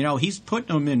 He's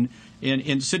putting them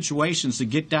in situations to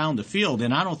get down the field,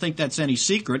 and I don't think that's any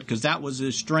secret, because that was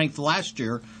his strength last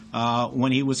year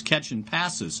when he was catching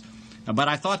passes. But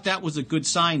I thought that was a good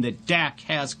sign that Dak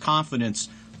has confidence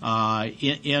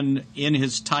in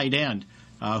his tight end,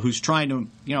 who's trying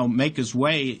to make his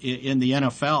way in the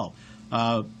NFL.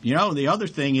 The other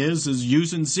thing is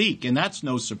using Zeke, and that's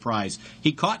no surprise.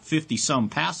 He caught 50-some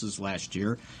passes last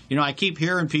year. I keep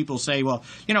hearing people say, well,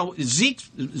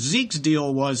 Zeke's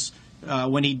deal was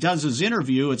when he does his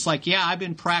interview, it's like, yeah, I've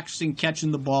been practicing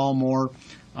catching the ball more.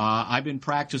 I've been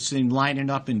practicing lining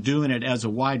up and doing it as a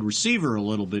wide receiver a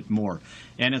little bit more.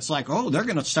 And it's like, oh, they're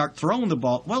going to start throwing the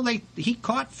ball. Well, he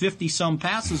caught 50-some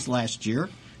passes last year.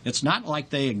 It's not like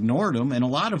they ignored him, and a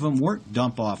lot of them weren't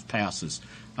dump-off passes.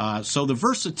 So the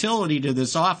versatility to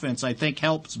this offense, I think,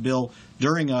 helps Bill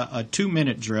during a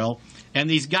 2-minute drill. And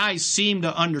these guys seem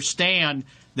to understand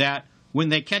that when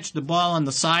they catch the ball on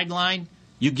the sideline,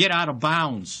 you get out of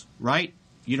bounds, right?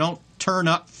 You don't turn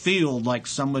up field like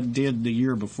someone did the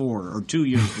year before or 2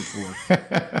 years before.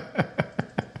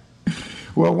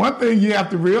 Well, one thing you have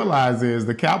to realize is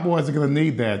the Cowboys are going to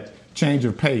need that change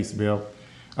of pace, Bill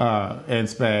and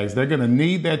Spags. They're going to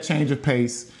need that change of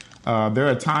pace. There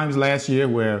are times last year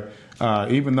where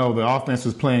even though the offense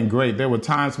was playing great, there were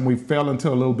times when we fell into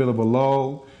a little bit of a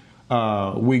lull.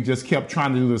 We just kept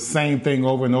trying to do the same thing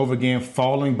over and over again,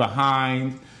 falling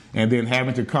behind, and then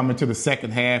having to come into the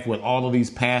second half with all of these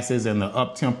passes and the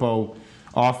up-tempo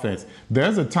offense.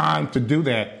 There's a time to do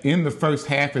that in the first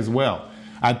half as well.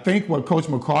 I think what Coach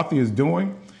McCarthy is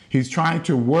doing, he's trying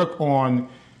to work on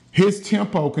his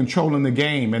tempo controlling the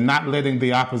game and not letting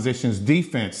the opposition's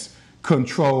defense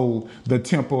control the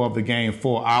tempo of the game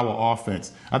for our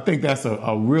offense. I think that's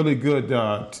a really good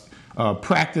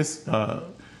practice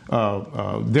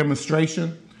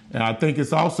demonstration. And I think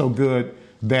it's also good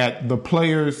that the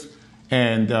players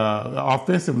and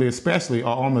offensively especially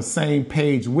are on the same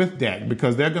page with Dak,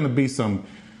 because there are going to be some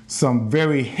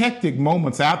very hectic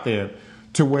moments out there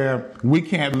to where we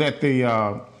can't let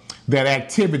that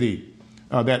activity,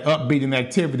 that upbeating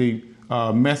activity,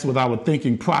 mess with our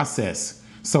thinking process.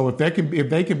 So if they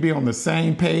can be on the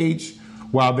same page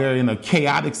while they're in a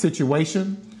chaotic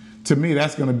situation, to me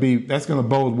that's going to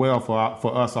bode well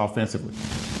for us offensively.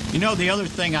 The other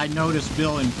thing I noticed,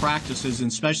 Bill, in practices,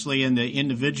 and especially in the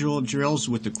individual drills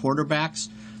with the quarterbacks,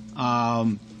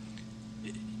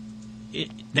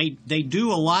 they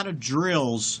do a lot of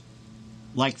drills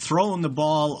like throwing the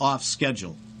ball off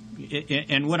schedule.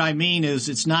 And what I mean is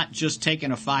it's not just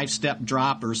taking a 5-step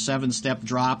drop or 7-step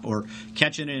drop or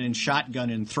catching it in shotgun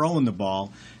and throwing the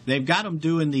ball. They've got them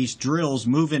doing these drills,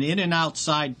 moving in and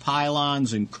outside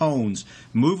pylons and cones,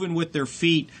 moving with their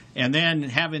feet, and then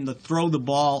having to throw the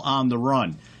ball on the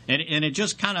run. And it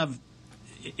just kind of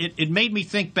it made me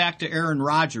think back to Aaron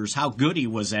Rodgers, how good he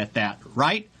was at that,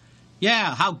 right?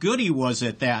 Yeah, how good he was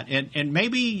at that. And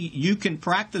maybe you can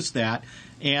practice that.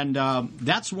 And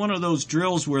that's one of those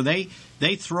drills where they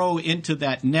throw into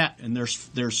that net, and there's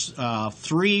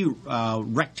 3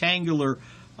 rectangular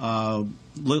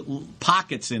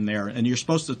pockets in there, and you're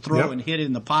supposed to throw and hit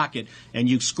in the pocket, and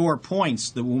you score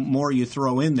points the more you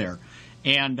throw in there.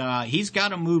 And he's got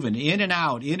them moving in and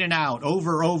out,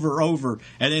 over,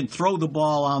 and then throw the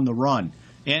ball on the run.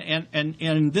 And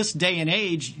in this day and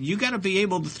age, you got to be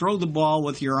able to throw the ball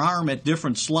with your arm at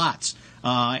different slots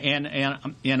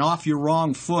and off your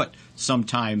wrong foot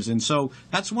sometimes. And so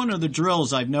that's one of the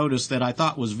drills I've noticed that I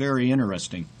thought was very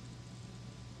interesting.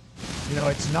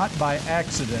 It's not by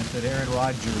accident that Aaron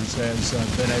Rodgers has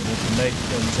been able to make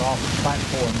those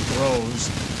off-platform throws,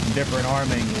 different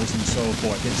arm angles, and so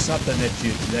forth. It's something that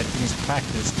he's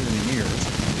practiced through the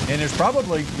years. And there's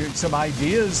probably some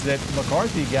ideas that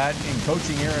McCarthy got in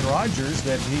coaching Aaron Rodgers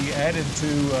that he added to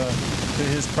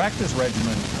his practice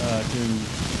regimen to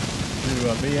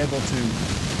be able to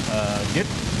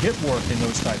get work in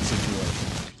those type situations.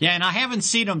 Yeah, and I haven't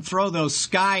seen him throw those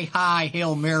sky-high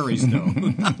Hail Marys, though.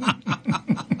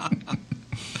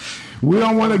 We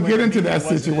don't want to get into that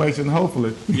situation,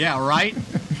 hopefully. Yeah, right?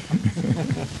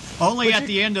 Only at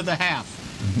the end of the half.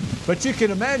 But you can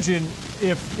imagine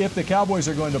if the Cowboys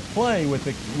are going to play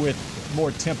with more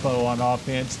tempo on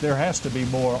offense, there has to be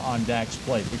more on Dak's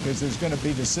plate, because there's going to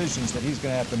be decisions that he's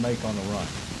going to have to make on the run.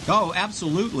 Oh,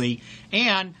 absolutely.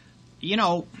 And,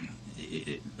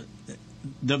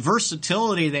 the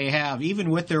versatility they have, even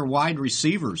with their wide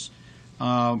receivers,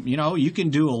 you can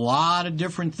do a lot of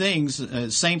different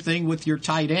things. Same thing with your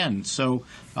tight end. So,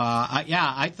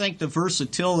 I think the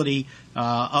versatility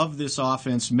of this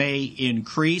offense may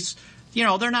increase.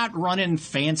 They're not running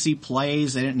fancy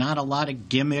plays. They're not a lot of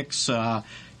gimmicks.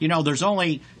 There's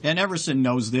only, and Everson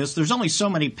knows this, there's only so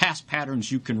many pass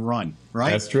patterns you can run,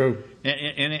 right? That's true.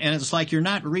 And it's like you're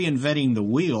not reinventing the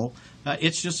wheel.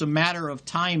 It's just a matter of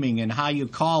timing and how you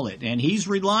call it. And he's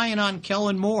relying on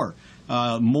Kellen Moore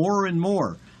more and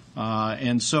more.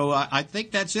 And so I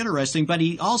think that's interesting. But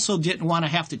he also didn't want to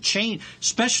have to change,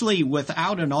 especially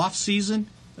without an off season.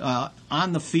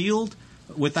 on the field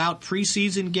without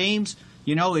preseason games,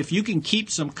 if you can keep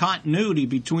some continuity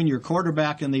between your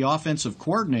quarterback and the offensive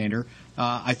coordinator,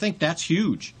 I think that's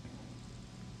huge.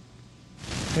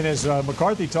 And as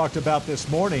McCarthy talked about this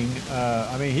morning,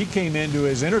 he came into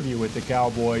his interview with the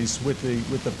Cowboys with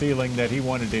the feeling that he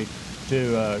wanted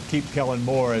to keep Kellen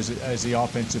Moore as the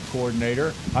offensive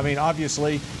coordinator.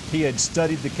 Obviously, he had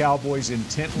studied the Cowboys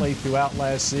intently throughout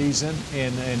last season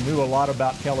and knew a lot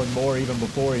about Kellen Moore even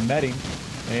before he met him.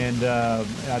 And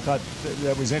I thought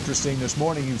that was interesting this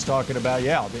morning. He was talking about,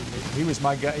 he was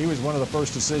my guy. He was one of the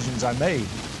first decisions I made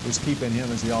was keeping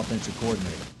him as the offensive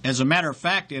coordinator. As a matter of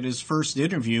fact, at his first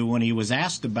interview, when he was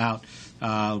asked about,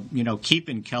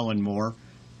 keeping Kellen Moore,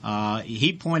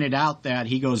 he pointed out that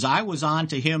he goes, I was on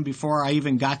to him before I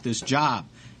even got this job.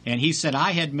 And he said,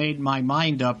 I had made my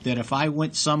mind up that if I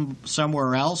went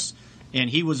somewhere else and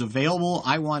he was available,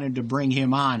 I wanted to bring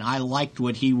him on. I liked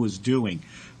what he was doing.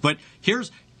 But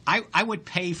I would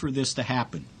pay for this to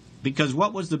happen, because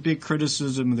what was the big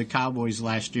criticism of the Cowboys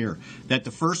last year? That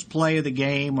the first play of the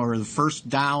game or the first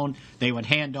down, they would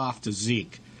hand off to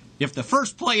Zeke. If the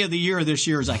first play of the year this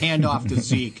year is a handoff to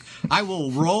Zeke, I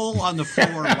will roll on the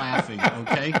floor laughing,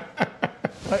 okay?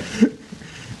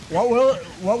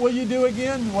 What will you do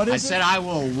again? What is it? I said I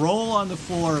will roll on the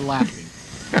floor laughing.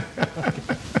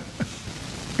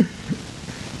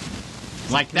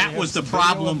 Like that was the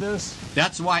problem.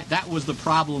 That was the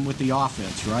problem with the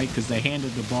offense, right? Because they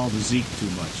handed the ball to Zeke too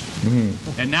much.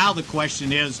 Mm-hmm. And now the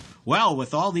question is, well,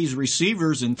 with all these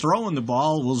receivers and throwing the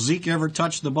ball, will Zeke ever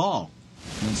touch the ball?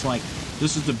 And it's like,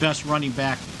 this is the best running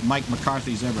back Mike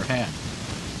McCarthy's ever had.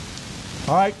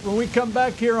 All right, when we come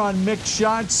back here on Mixed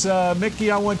Shots,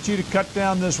 Mickey, I want you to cut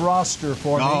down this roster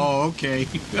for me. Oh, okay.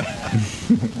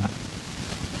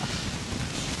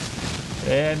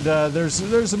 And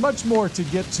there's much more to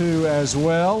get to as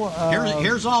well.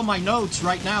 Here's all my notes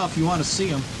right now if you want to see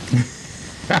them.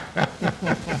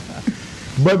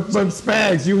 But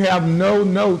Spags, you have no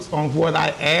notes on what I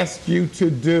asked you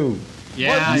to do.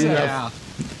 Yeah.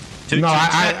 To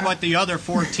check what the other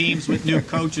 4 teams with new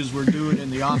coaches were doing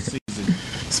in the offseason.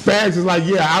 Spags is like,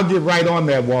 I'll get right on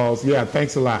that, Walls. Yeah,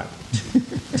 thanks a lot.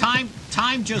 Time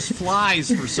just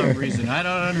flies for some reason. I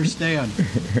don't understand.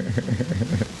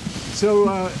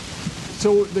 So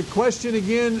the question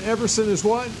again, Everson, is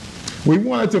what? We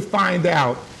wanted to find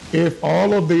out if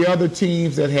all of the other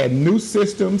teams that had new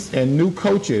systems and new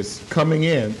coaches coming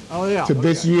in to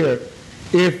this year,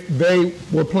 if they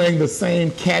were playing the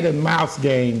same cat and mouse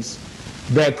games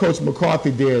that Coach McCarthy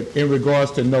did in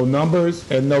regards to no numbers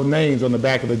and no names on the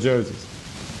back of the jerseys.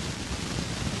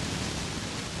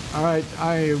 All right,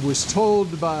 I was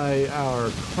told by our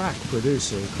crack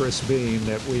producer, Chris Beam,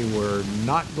 that we were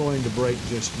not going to break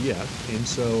just yet. And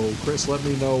so, Chris, let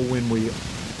me know when we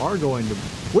are going to.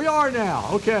 We are now.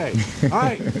 Okay. All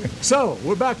right. So,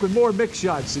 we're back with more Mixed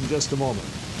Shots in just a moment.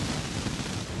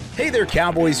 Hey there,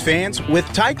 Cowboys fans. With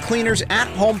Tide Cleaners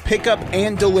at-home pickup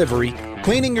and delivery,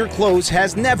 cleaning your clothes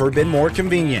has never been more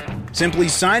convenient. Simply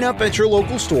sign up at your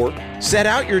local store, set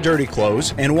out your dirty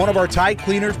clothes, and one of our Tide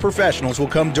Cleaners professionals will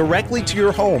come directly to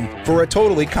your home for a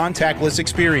totally contactless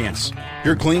experience.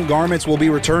 Your clean garments will be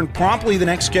returned promptly the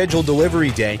next scheduled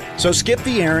delivery day, so skip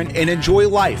the errand and enjoy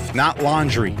life, not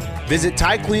laundry. Visit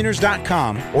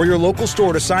TideCleaners.com or your local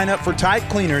store to sign up for Tide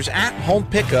Cleaners at-home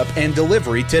pickup and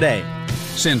delivery today.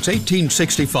 Since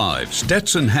 1865,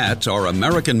 Stetson hats are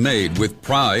American-made with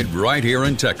pride right here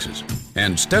in Texas.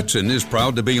 And Stetson is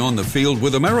proud to be on the field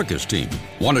with America's team.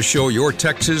 Want to show your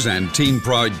Texas and team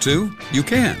pride too? You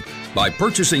can. By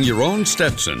purchasing your own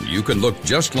Stetson, you can look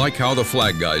just like how the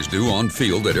flag guys do on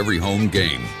field at every home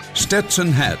game.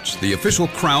 Stetson hats, the official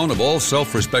crown of all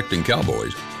self-respecting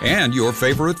Cowboys and your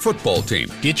favorite football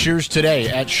team. Get yours today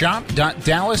at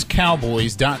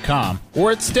shop.dallascowboys.com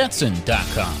or at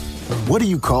stetson.com. What do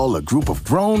you call a group of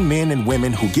grown men and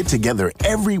women who get together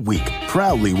every week,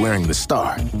 proudly wearing the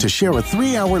star, to share a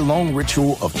 3-hour-long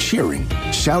ritual of cheering,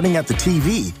 shouting at the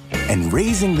TV, and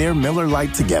raising their Miller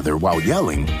Lite together while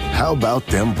yelling, "How about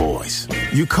them boys?"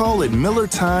 You call it Miller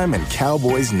Time and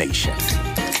Cowboys Nation.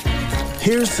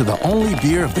 Here's to the only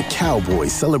beer of the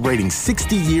Cowboys celebrating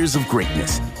 60 years of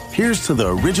greatness. Here's to the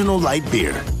original light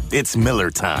beer. It's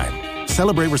Miller Time.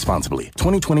 Celebrate responsibly.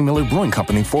 2020 Miller Brewing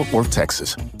Company, Fort Worth,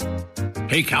 Texas.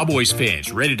 Hey, Cowboys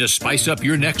fans, ready to spice up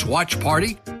your next watch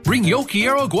party? Bring Yo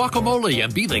Quiero guacamole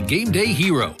and be the game day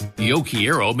hero. Yo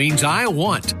Quiero means I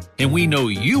want, and we know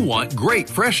you want great,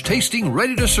 fresh-tasting,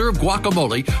 ready-to-serve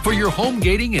guacamole for your home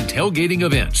gating and tailgating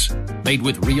events. Made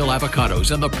with real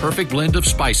avocados and the perfect blend of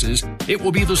spices, it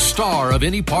will be the star of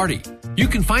any party. You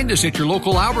can find us at your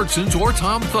local Albertsons or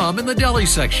Tom Thumb in the deli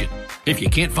section. If you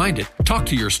can't find it, talk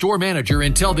to your store manager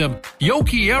and tell them, Yo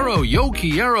quiero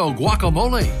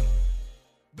guacamole.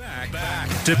 Back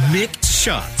to Mixed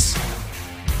Shots.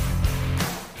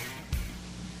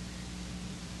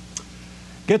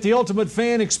 Get the ultimate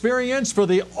fan experience for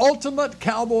the ultimate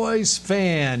Cowboys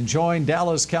fan. Join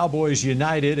Dallas Cowboys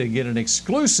United and get an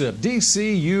exclusive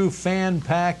DCU fan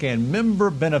pack and member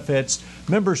benefits.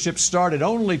 Memberships start at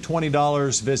only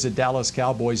 $20. Visit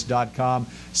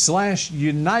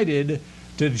DallasCowboys.com/United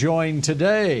to join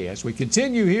today. As we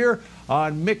continue here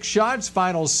on Mixed Shots,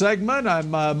 final segment,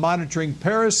 I'm monitoring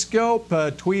Periscope.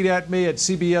 Tweet at me at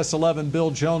CBS11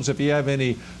 Bill Jones if you have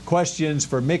any questions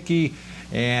for Mickey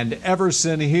and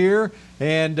Everson here.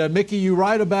 And Mickey, you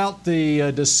write about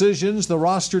the decisions, the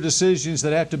roster decisions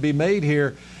that have to be made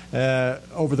here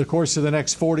over the course of the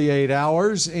next 48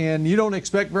 hours, and you don't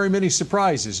expect very many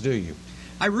surprises, do you?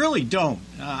 I really don't.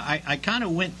 I kind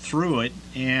of went through it,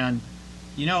 and,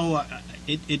 you know,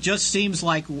 it just seems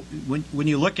like when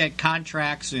you look at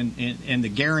contracts and the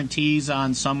guarantees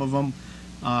on some of them,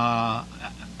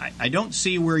 I don't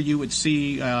see where you would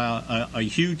see a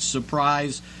huge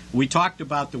surprise. We talked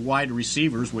about the wide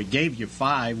receivers. We gave you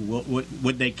 5.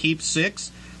 Would they keep 6?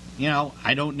 You know,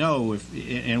 I don't know.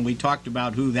 And we talked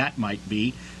about who that might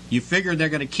be. You figure they're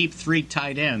going to keep 3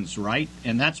 tight ends, right?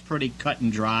 And that's pretty cut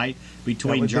and dry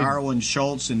between Jarwin,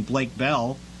 Schultz, and Blake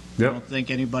Bell. Yep. I don't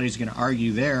think anybody's going to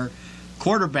argue there.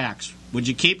 Quarterbacks, would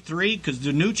you keep 3? Because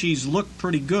DiNucci's look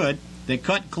pretty good. They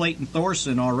cut Clayton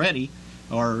Thorson already.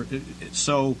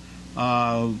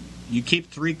 You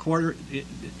keep 3 quarter,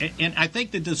 and I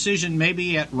think the decision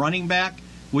maybe at running back,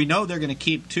 we know they're going to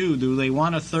keep 2. Do they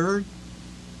want a 3rd?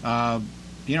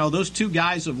 You know, those 2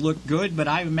 guys have looked good, but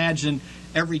I imagine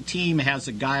every team has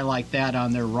a guy like that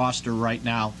on their roster right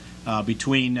now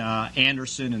between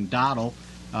Anderson and Dottle.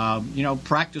 You know,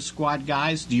 practice squad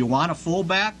guys. Do you want a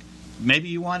fullback? Maybe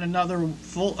you want another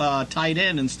full tight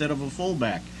end instead of a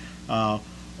fullback. Ola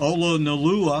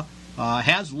Nalua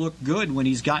has looked good when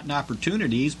he's gotten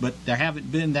opportunities, but there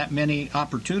haven't been that many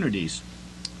opportunities.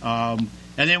 And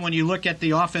then when you look at the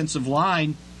offensive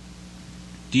line,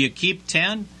 do you keep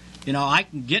 10? You know, I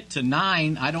can get to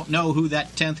 9. I don't know who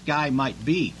that 10th guy might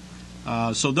be.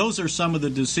 So those are some of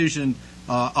the decisions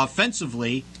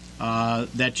offensively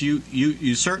that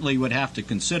you certainly would have to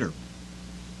consider.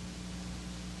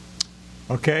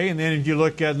 Okay, and then if you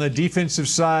look at the defensive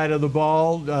side of the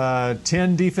ball,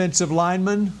 10 defensive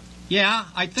linemen. Yeah,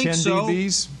 I think 10 so.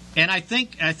 DBs. And I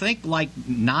think like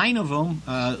 9 of them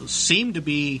seem to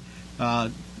be,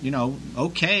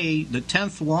 okay. The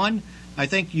 10th one, I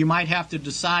think you might have to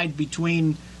decide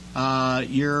between was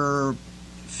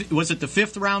it the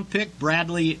 5th round pick,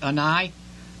 Bradley Anae,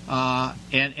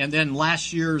 and then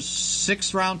last year's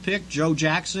 6th round pick, Joe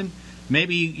Jackson.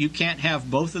 Maybe you can't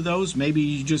have both of those. Maybe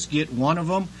you just get one of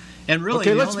them. And really,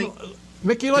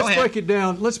 Mickey, let's break it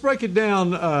down. Let's break it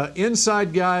down.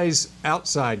 Inside guys,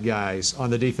 outside guys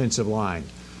on the defensive line.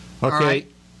 Okay, right.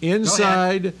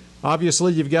 Inside,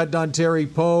 obviously you've got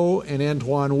Dontari Poe and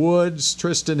Antoine Woods,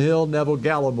 Tristan Hill, Neville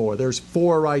Gallimore. There's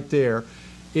 4 right there.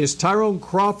 Is Tyrone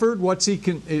Crawford? What's he?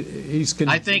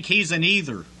 I think he's an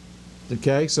either.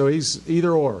 Okay, so he's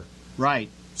either or. Right.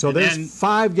 So and there's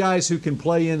 5 guys who can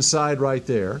play inside right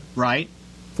there. Right.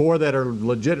 4 that are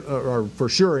legit or for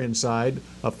sure inside.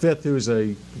 A 5th who's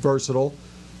a versatile.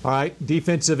 All right,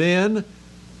 defensive end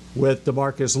with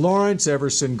DeMarcus Lawrence,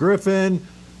 Everson Griffin,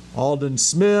 Aldon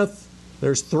Smith.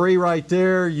 There's 3 right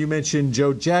there. You mentioned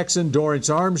Joe Jackson, Dorrance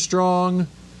Armstrong.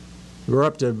 We're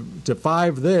up to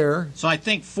 5 there. So I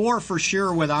think 4 for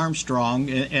sure with Armstrong,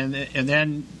 and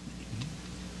then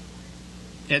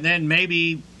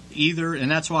maybe either, and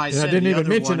that's why I said I didn't the even other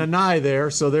mention one. Anae there.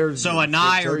 So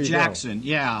Anae or Jackson. Go.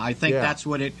 Yeah, I think that's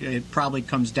what it probably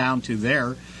comes down to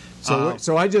there.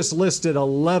 So I just listed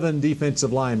 11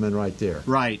 defensive linemen right there.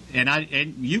 Right,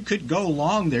 and you could go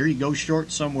long there. You go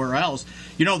short somewhere else.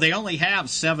 You know, they only have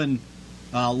 7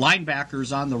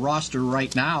 linebackers on the roster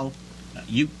right now.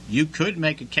 You could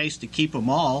make a case to keep them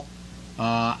all.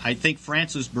 I think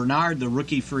Francis Bernard, the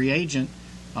rookie free agent,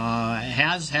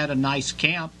 has had a nice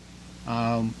camp.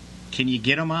 Can you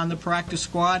get him on the practice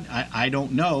squad? I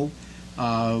don't know.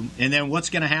 And then what's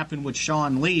going to happen with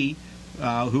Sean Lee,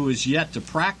 who is yet to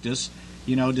practice?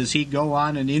 You know, does he go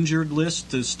on an injured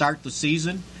list to start the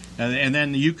season? And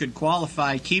then you could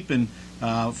qualify keeping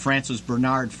Francis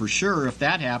Bernard for sure if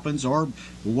that happens. Or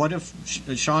what if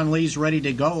Sean Lee's ready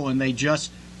to go and they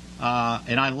just,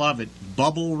 and I love it,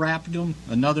 bubble wrapped him,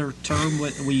 another term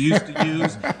we used to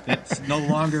use that's no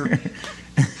longer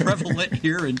prevalent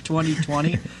here in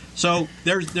 2020. So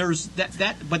there's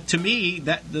that, but to me,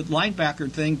 that the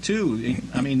linebacker thing too.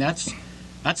 I mean, that's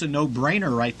that's a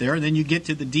no-brainer right there. And then you get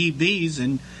to the DBs,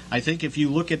 and I think if you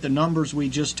look at the numbers we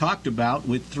just talked about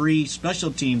with 3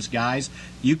 special teams guys,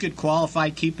 you could qualify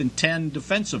keeping 10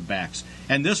 defensive backs.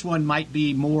 And this one might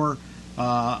be more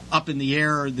up in the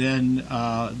air than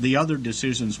the other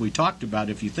decisions we talked about,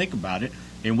 if you think about it.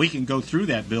 And we can go through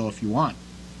that, Bill, if you want.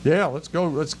 Yeah, let's go.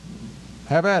 Let's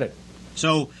have at it.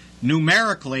 So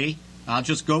numerically, I'll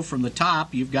just go from the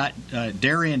top. You've got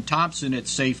Darian Thompson at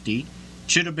safety,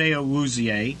 Chidobe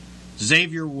Awuzie,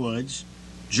 Xavier Woods,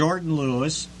 Jordan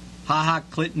Lewis, HaHa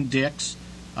Clinton-Dix,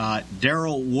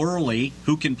 Daryl Worley,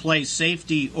 who can play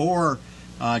safety or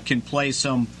can play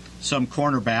some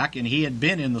cornerback, and he had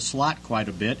been in the slot quite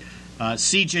a bit.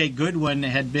 C.J. Goodwin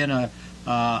had been a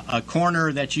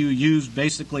corner that you used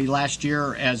basically last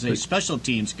year as a special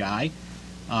teams guy.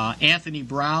 Anthony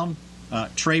Brown,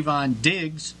 Trayvon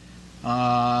Diggs,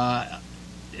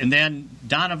 and then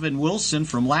Donovan Wilson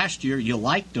from last year. You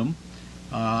liked him.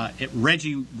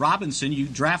 Reggie Robinson, you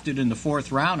drafted in the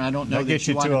 4th round. I don't know that gets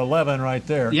you to 11 right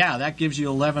there. Yeah, that gives you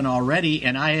 11 already.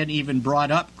 And I hadn't even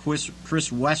brought up Chris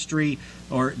Westry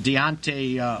or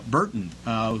Deontay Burton,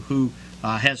 who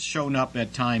has shown up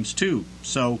at times too.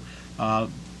 So,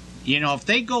 if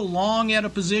they go long at a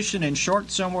position and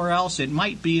short somewhere else, it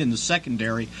might be in the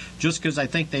secondary, just because I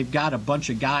think they've got a bunch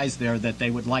of guys there that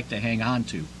they would like to hang on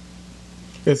to.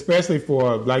 Especially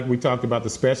for, like we talked about, the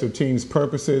special teams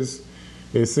purposes.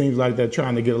 It seems like they're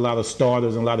trying to get a lot of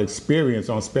starters and a lot of experience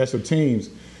on special teams.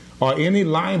 Are any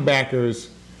linebackers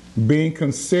being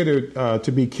considered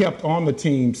to be kept on the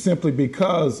team simply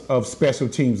because of special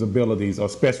teams abilities or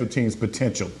special teams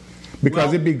potential?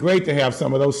 Because it'd be great to have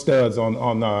some of those studs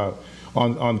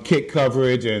on kick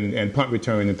coverage and punt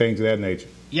return and things of that nature.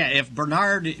 Yeah, if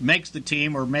Bernard makes the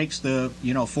team or makes the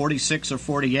 46 or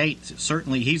 48,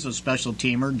 certainly he's a special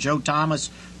teamer. Joe Thomas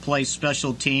plays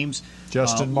special teams.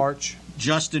 Justin March.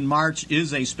 Justin March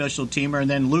is a special teamer, and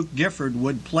then Luke Gifford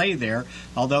would play there,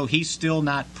 although he's still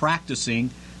not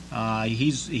practicing.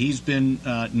 He's been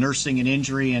nursing an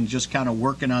injury and just kind of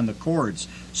working on the cords.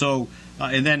 So,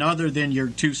 and then other than your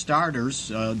 2 starters,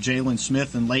 Jalen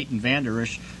Smith and Leighton Vander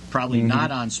Esch, probably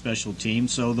not on special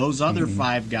teams. So those other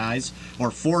 5 guys, or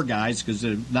 4 guys, because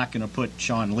they're not going to put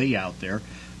Sean Lee out there,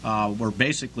 were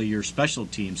basically your special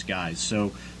teams guys.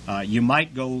 So you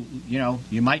might go,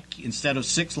 you might, instead of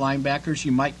 6 linebackers,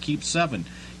 you might keep 7.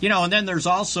 And then there's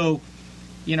also,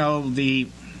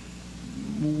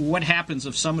 what happens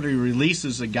if somebody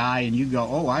releases a guy and you go,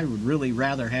 oh, I would really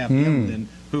rather have him than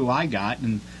who I got.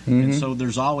 And so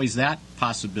there's always that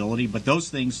possibility. But those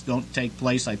things don't take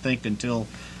place, I think, until,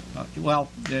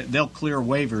 they'll clear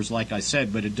waivers, like I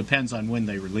said, but it depends on when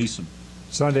they release them.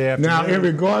 Sunday afternoon. Now, in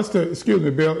regards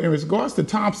to, Bill, in regards to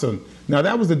Thompson, now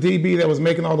that was the DB that was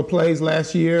making all the plays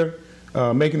last year,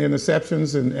 making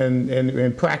interceptions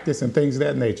and practice and things of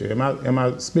that nature. Am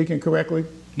I speaking correctly?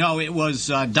 No, it was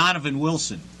Donovan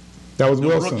Wilson. That was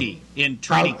Wilson, the rookie in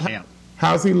training camp.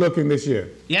 How's he looking this year?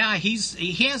 Yeah, he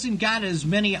hasn't got as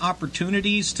many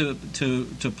opportunities to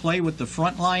play with the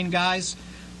frontline guys.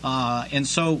 And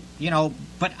so,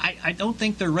 but I don't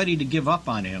think they're ready to give up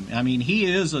on him. I mean, he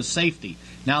is a safety.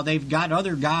 Now, they've got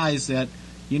other guys that,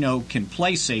 can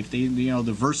play safety,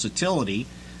 the versatility.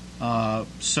 And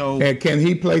can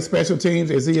he play special teams?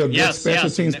 Is he a good special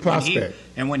teams prospect?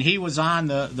 When he was on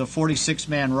the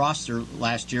 46-man roster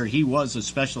last year, he was a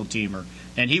special teamer,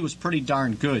 and he was pretty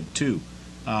darn good, too.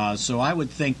 So I would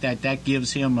think that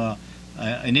gives him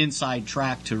an inside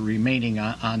track to remaining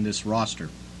on this roster.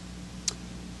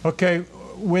 Okay,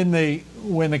 when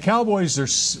the Cowboys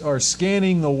are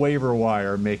scanning the waiver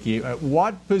wire, Mickey,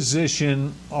 what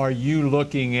position are you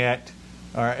looking at?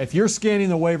 If you're scanning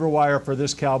the waiver wire for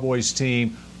this Cowboys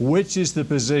team, which is the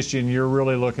position you're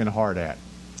really looking hard at?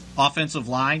 Offensive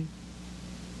line.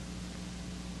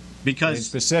 Because and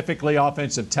specifically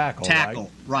offensive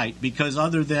tackle, right? Because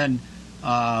other than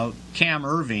Cam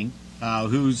Irving,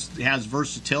 who has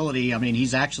versatility, I mean,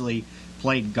 he's actually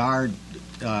played guard,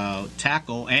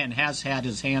 tackle, and has had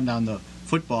his hand on the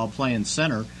football playing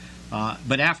center.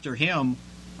 But after him,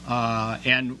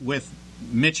 and with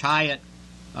Mitch Hyatt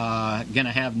going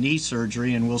to have knee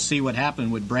surgery, and we'll see what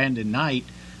happened with Brandon Knight,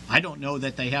 I don't know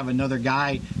that they have another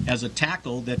guy as a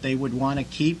tackle that they would want to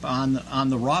keep on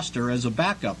the roster as a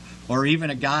backup, or even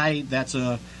a guy that's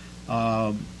a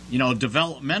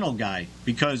developmental guy.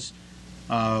 Because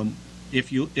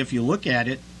if you look at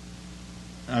it,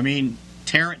 I mean,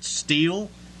 Terrence Steele,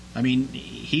 I mean,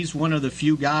 he's one of the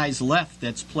few guys left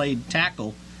that's played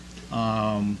tackle.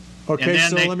 Okay,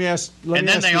 so let me ask you this. And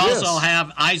then they also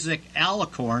have Isaac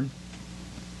Alicorn,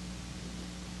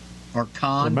 or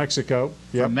Khan. From Mexico.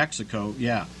 Yep. From Mexico,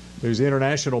 yeah. who's the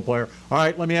international player. All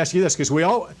right, let me ask you this, because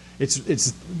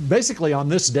it's basically on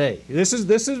this day.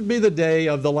 This would be the day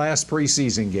of the last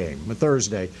preseason game, a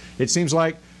Thursday. It seems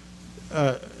like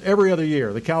every other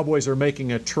year the Cowboys are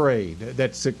making a trade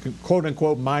that's a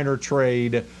quote-unquote minor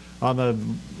trade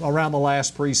around the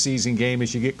last preseason game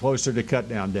as you get closer to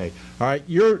cutdown day. All right,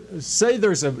 say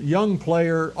there's a young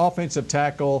player, offensive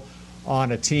tackle,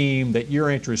 on a team that you're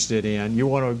interested in. You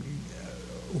want to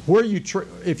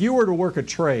if you were to work a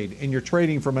trade and you're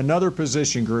trading from another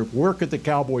position group, where could the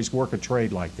Cowboys work a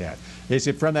trade like that? Is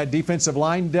it from that defensive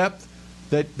line depth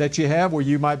that you have where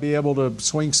you might be able to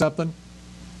swing something?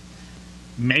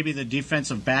 Maybe the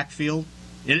defensive backfield.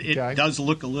 It does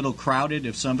look a little crowded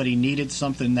if somebody needed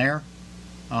something there.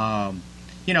 For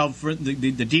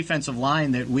the defensive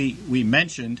line that we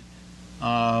mentioned,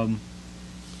 the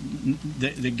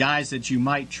guys that you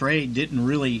might trade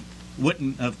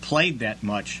wouldn't have played that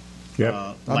much.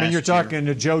 Yeah, you're talking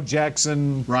to Joe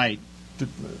Jackson, right?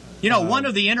 One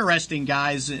of the interesting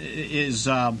guys is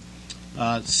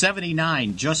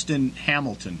 79, Justin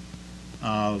Hamilton.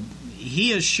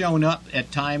 He has shown up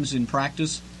at times in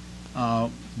practice,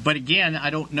 but again, I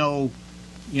don't know,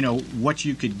 what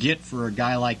you could get for a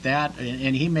guy like that,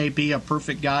 and he may be a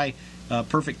perfect guy.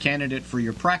 Perfect candidate for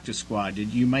your practice squad.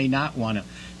 You may not want to,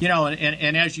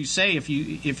 and as you say, if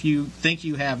you think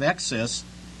you have excess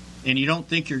and you don't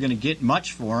think you're going to get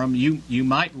much for him, you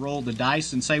might roll the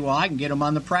dice and say, well, I can get him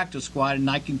on the practice squad and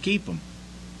I can keep him.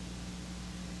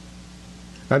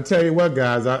 I tell you what,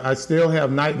 guys, I still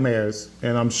have nightmares,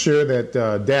 and I'm sure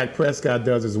that Dak Prescott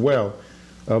does as well,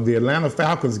 of the Atlanta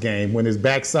Falcons game when his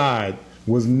backside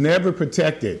was never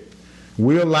protected.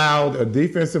 We allowed a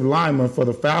defensive lineman for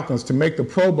the Falcons to make the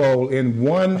Pro Bowl in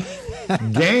one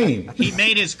game. He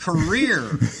made his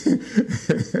career.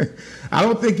 I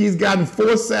don't think he's gotten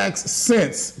 4 sacks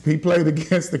since he played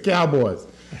against the Cowboys.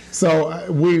 So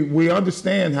we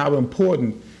understand how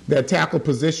important that tackle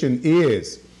position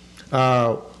is.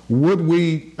 Would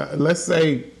we, let's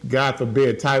say, God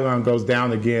forbid, Tyron goes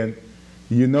down again,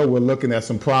 we're looking at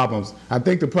some problems. I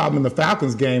think the problem in the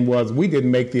Falcons game was we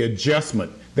didn't make the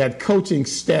adjustment. That coaching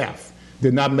staff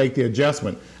did not make the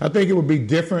adjustment. I think it would be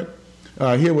different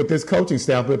here with this coaching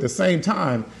staff, but at the same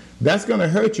time, that's going to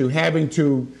hurt you having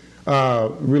to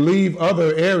relieve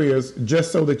other areas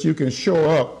just so that you can shore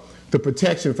up the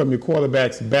protection from your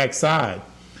quarterback's backside.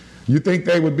 You think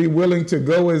they would be willing to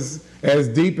go as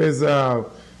deep as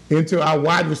into our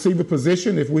wide receiver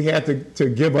position if we had to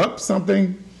give up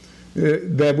something?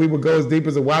 That we would go as deep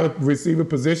as a wide receiver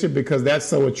position because that's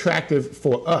so attractive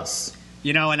for us.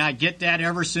 And I get that,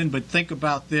 Everson, but think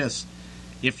about this.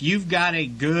 If you've got a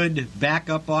good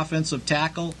backup offensive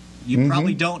tackle, you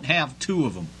probably don't have 2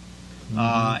 of them.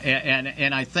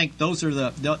 And I think those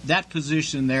are that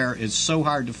position there is so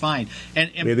hard to find. And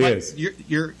it is.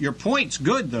 Your point's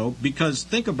good, though, because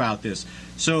think about this.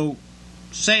 So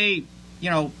say,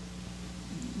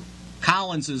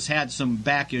 Collins has had some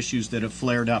back issues that have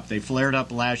flared up. They flared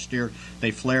up last year. They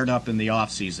flared up in the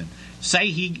offseason.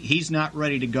 Say he's not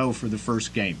ready to go for the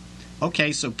first game.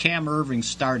 Okay, so Cam Irving's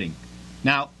starting.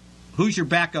 Now, who's your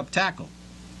backup tackle?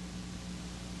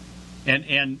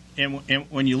 And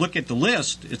when you look at the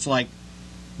list, it's like,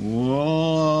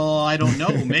 well, I don't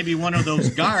know. Maybe one of those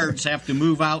guards have to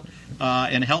move out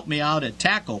and help me out at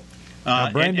tackle.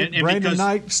 Brandon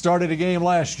Knight started a game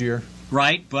last year.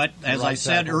 Right, but as I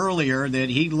said earlier, that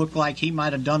he looked like he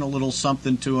might have done a little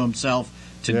something to himself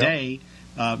today.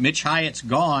 Yep. Mitch Hyatt's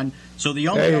gone, so the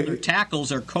only other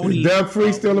tackles are Cody. Is Doug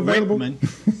Free still available?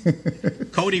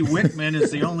 Cody Wickman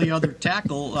is the only other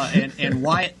tackle, and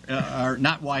Wyatt, or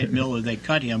not Wyatt Miller, they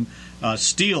cut him.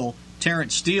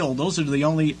 Terrence Steele. Those are the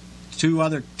only 2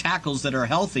 other tackles that are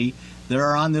healthy that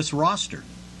are on this roster.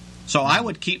 So I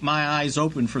would keep my eyes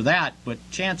open for that, but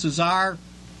chances are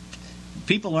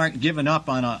people aren't giving up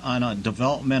on a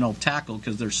developmental tackle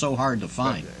because they're so hard to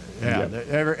find. Yeah,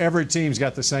 every team's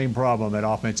got the same problem at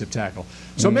offensive tackle.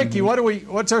 So, Mickey,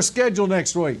 what's our schedule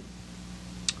next week?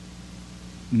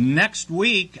 Next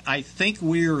week, I think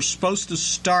we're supposed to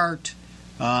start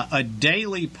a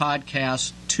daily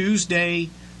podcast Tuesday,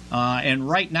 and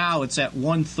right now it's at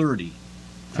 1:30.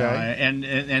 Okay.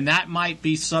 And that might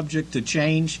be subject to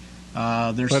change.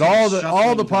 But all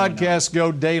the podcasts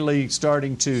go daily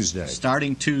starting Tuesday.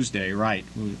 Starting Tuesday, right?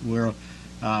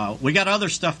 We got other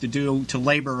stuff to do to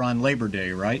labor on Labor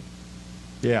Day, right?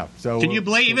 Yeah. So can you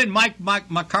believe it? Mike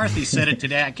McCarthy said it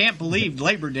today. I can't believe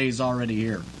Labor Day is already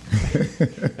here.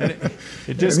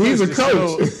 It just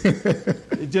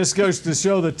goes to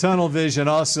show the tunnel vision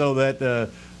also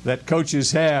that that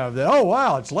coaches have. That, oh,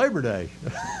 wow, it's Labor Day.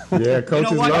 Yeah,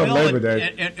 coaches love Labor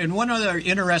Day. And one other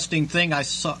interesting thing I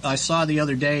saw the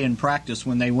other day in practice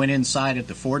when they went inside at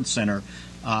the Ford Center,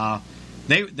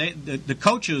 the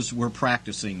coaches were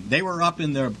practicing. They were up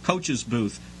in their coaches'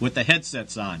 booth with the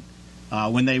headsets on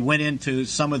when they went into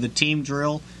some of the team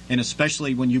drill, and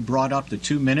especially when you brought up the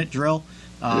 2-minute drill.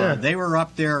 They were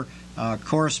up there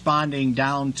corresponding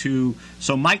down to.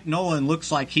 So Mike Nolan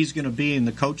looks like he's going to be in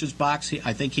the coach's box.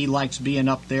 I think he likes being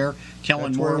up there.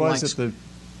 Kellen Moore likes at the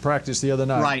practice the other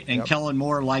night. Right, and Kellen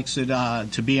Moore likes it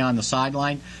to be on the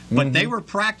sideline. But they were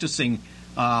practicing,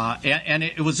 and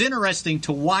it was interesting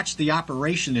to watch the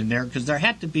operation in there because there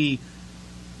had to be,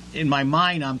 in my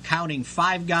mind, I'm counting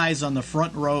 5 guys on the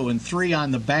front row and 3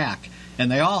 on the back,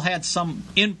 and they all had some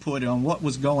input on what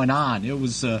was going on. It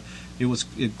was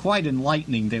quite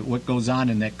enlightening that what goes on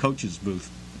in that coach's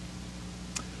booth.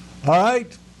 All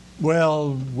right.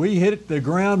 Well, we hit the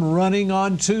ground running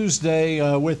on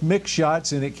Tuesday with Mix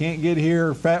Shots, and it can't get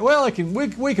here fast. Well,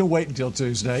 we can wait until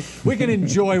Tuesday. We can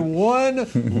enjoy one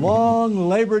long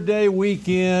Labor Day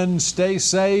weekend, stay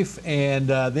safe, and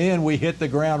then we hit the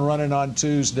ground running on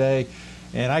Tuesday.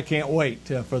 And I can't wait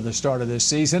for the start of this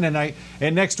season.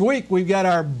 And next week we've got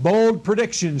our bold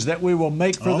predictions that we will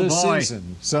make for this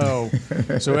season. So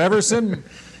Everson,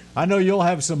 I know you'll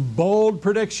have some bold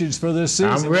predictions for this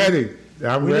season.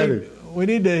 I'm ready. We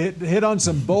need to hit on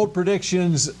some bold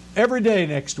predictions every day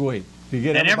next week to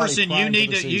get. And Everson, you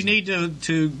need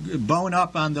to bone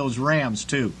up on those Rams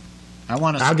too.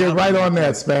 I'll get right on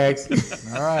that,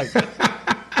 Spags. All right.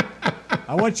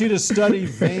 I want you to study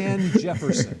Van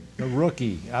Jefferson, the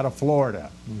rookie out of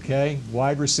Florida. Okay,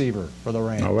 wide receiver for the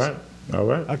Rams. All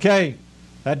right. Okay,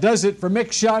 that does it for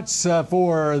Mix Shots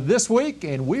for this week,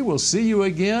 and we will see you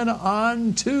again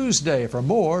on Tuesday for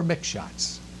more Mix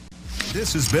Shots.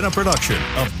 This has been a production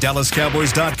of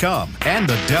DallasCowboys.com and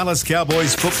the Dallas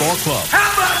Cowboys Football Club.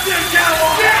 How about this,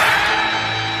 Cowboys?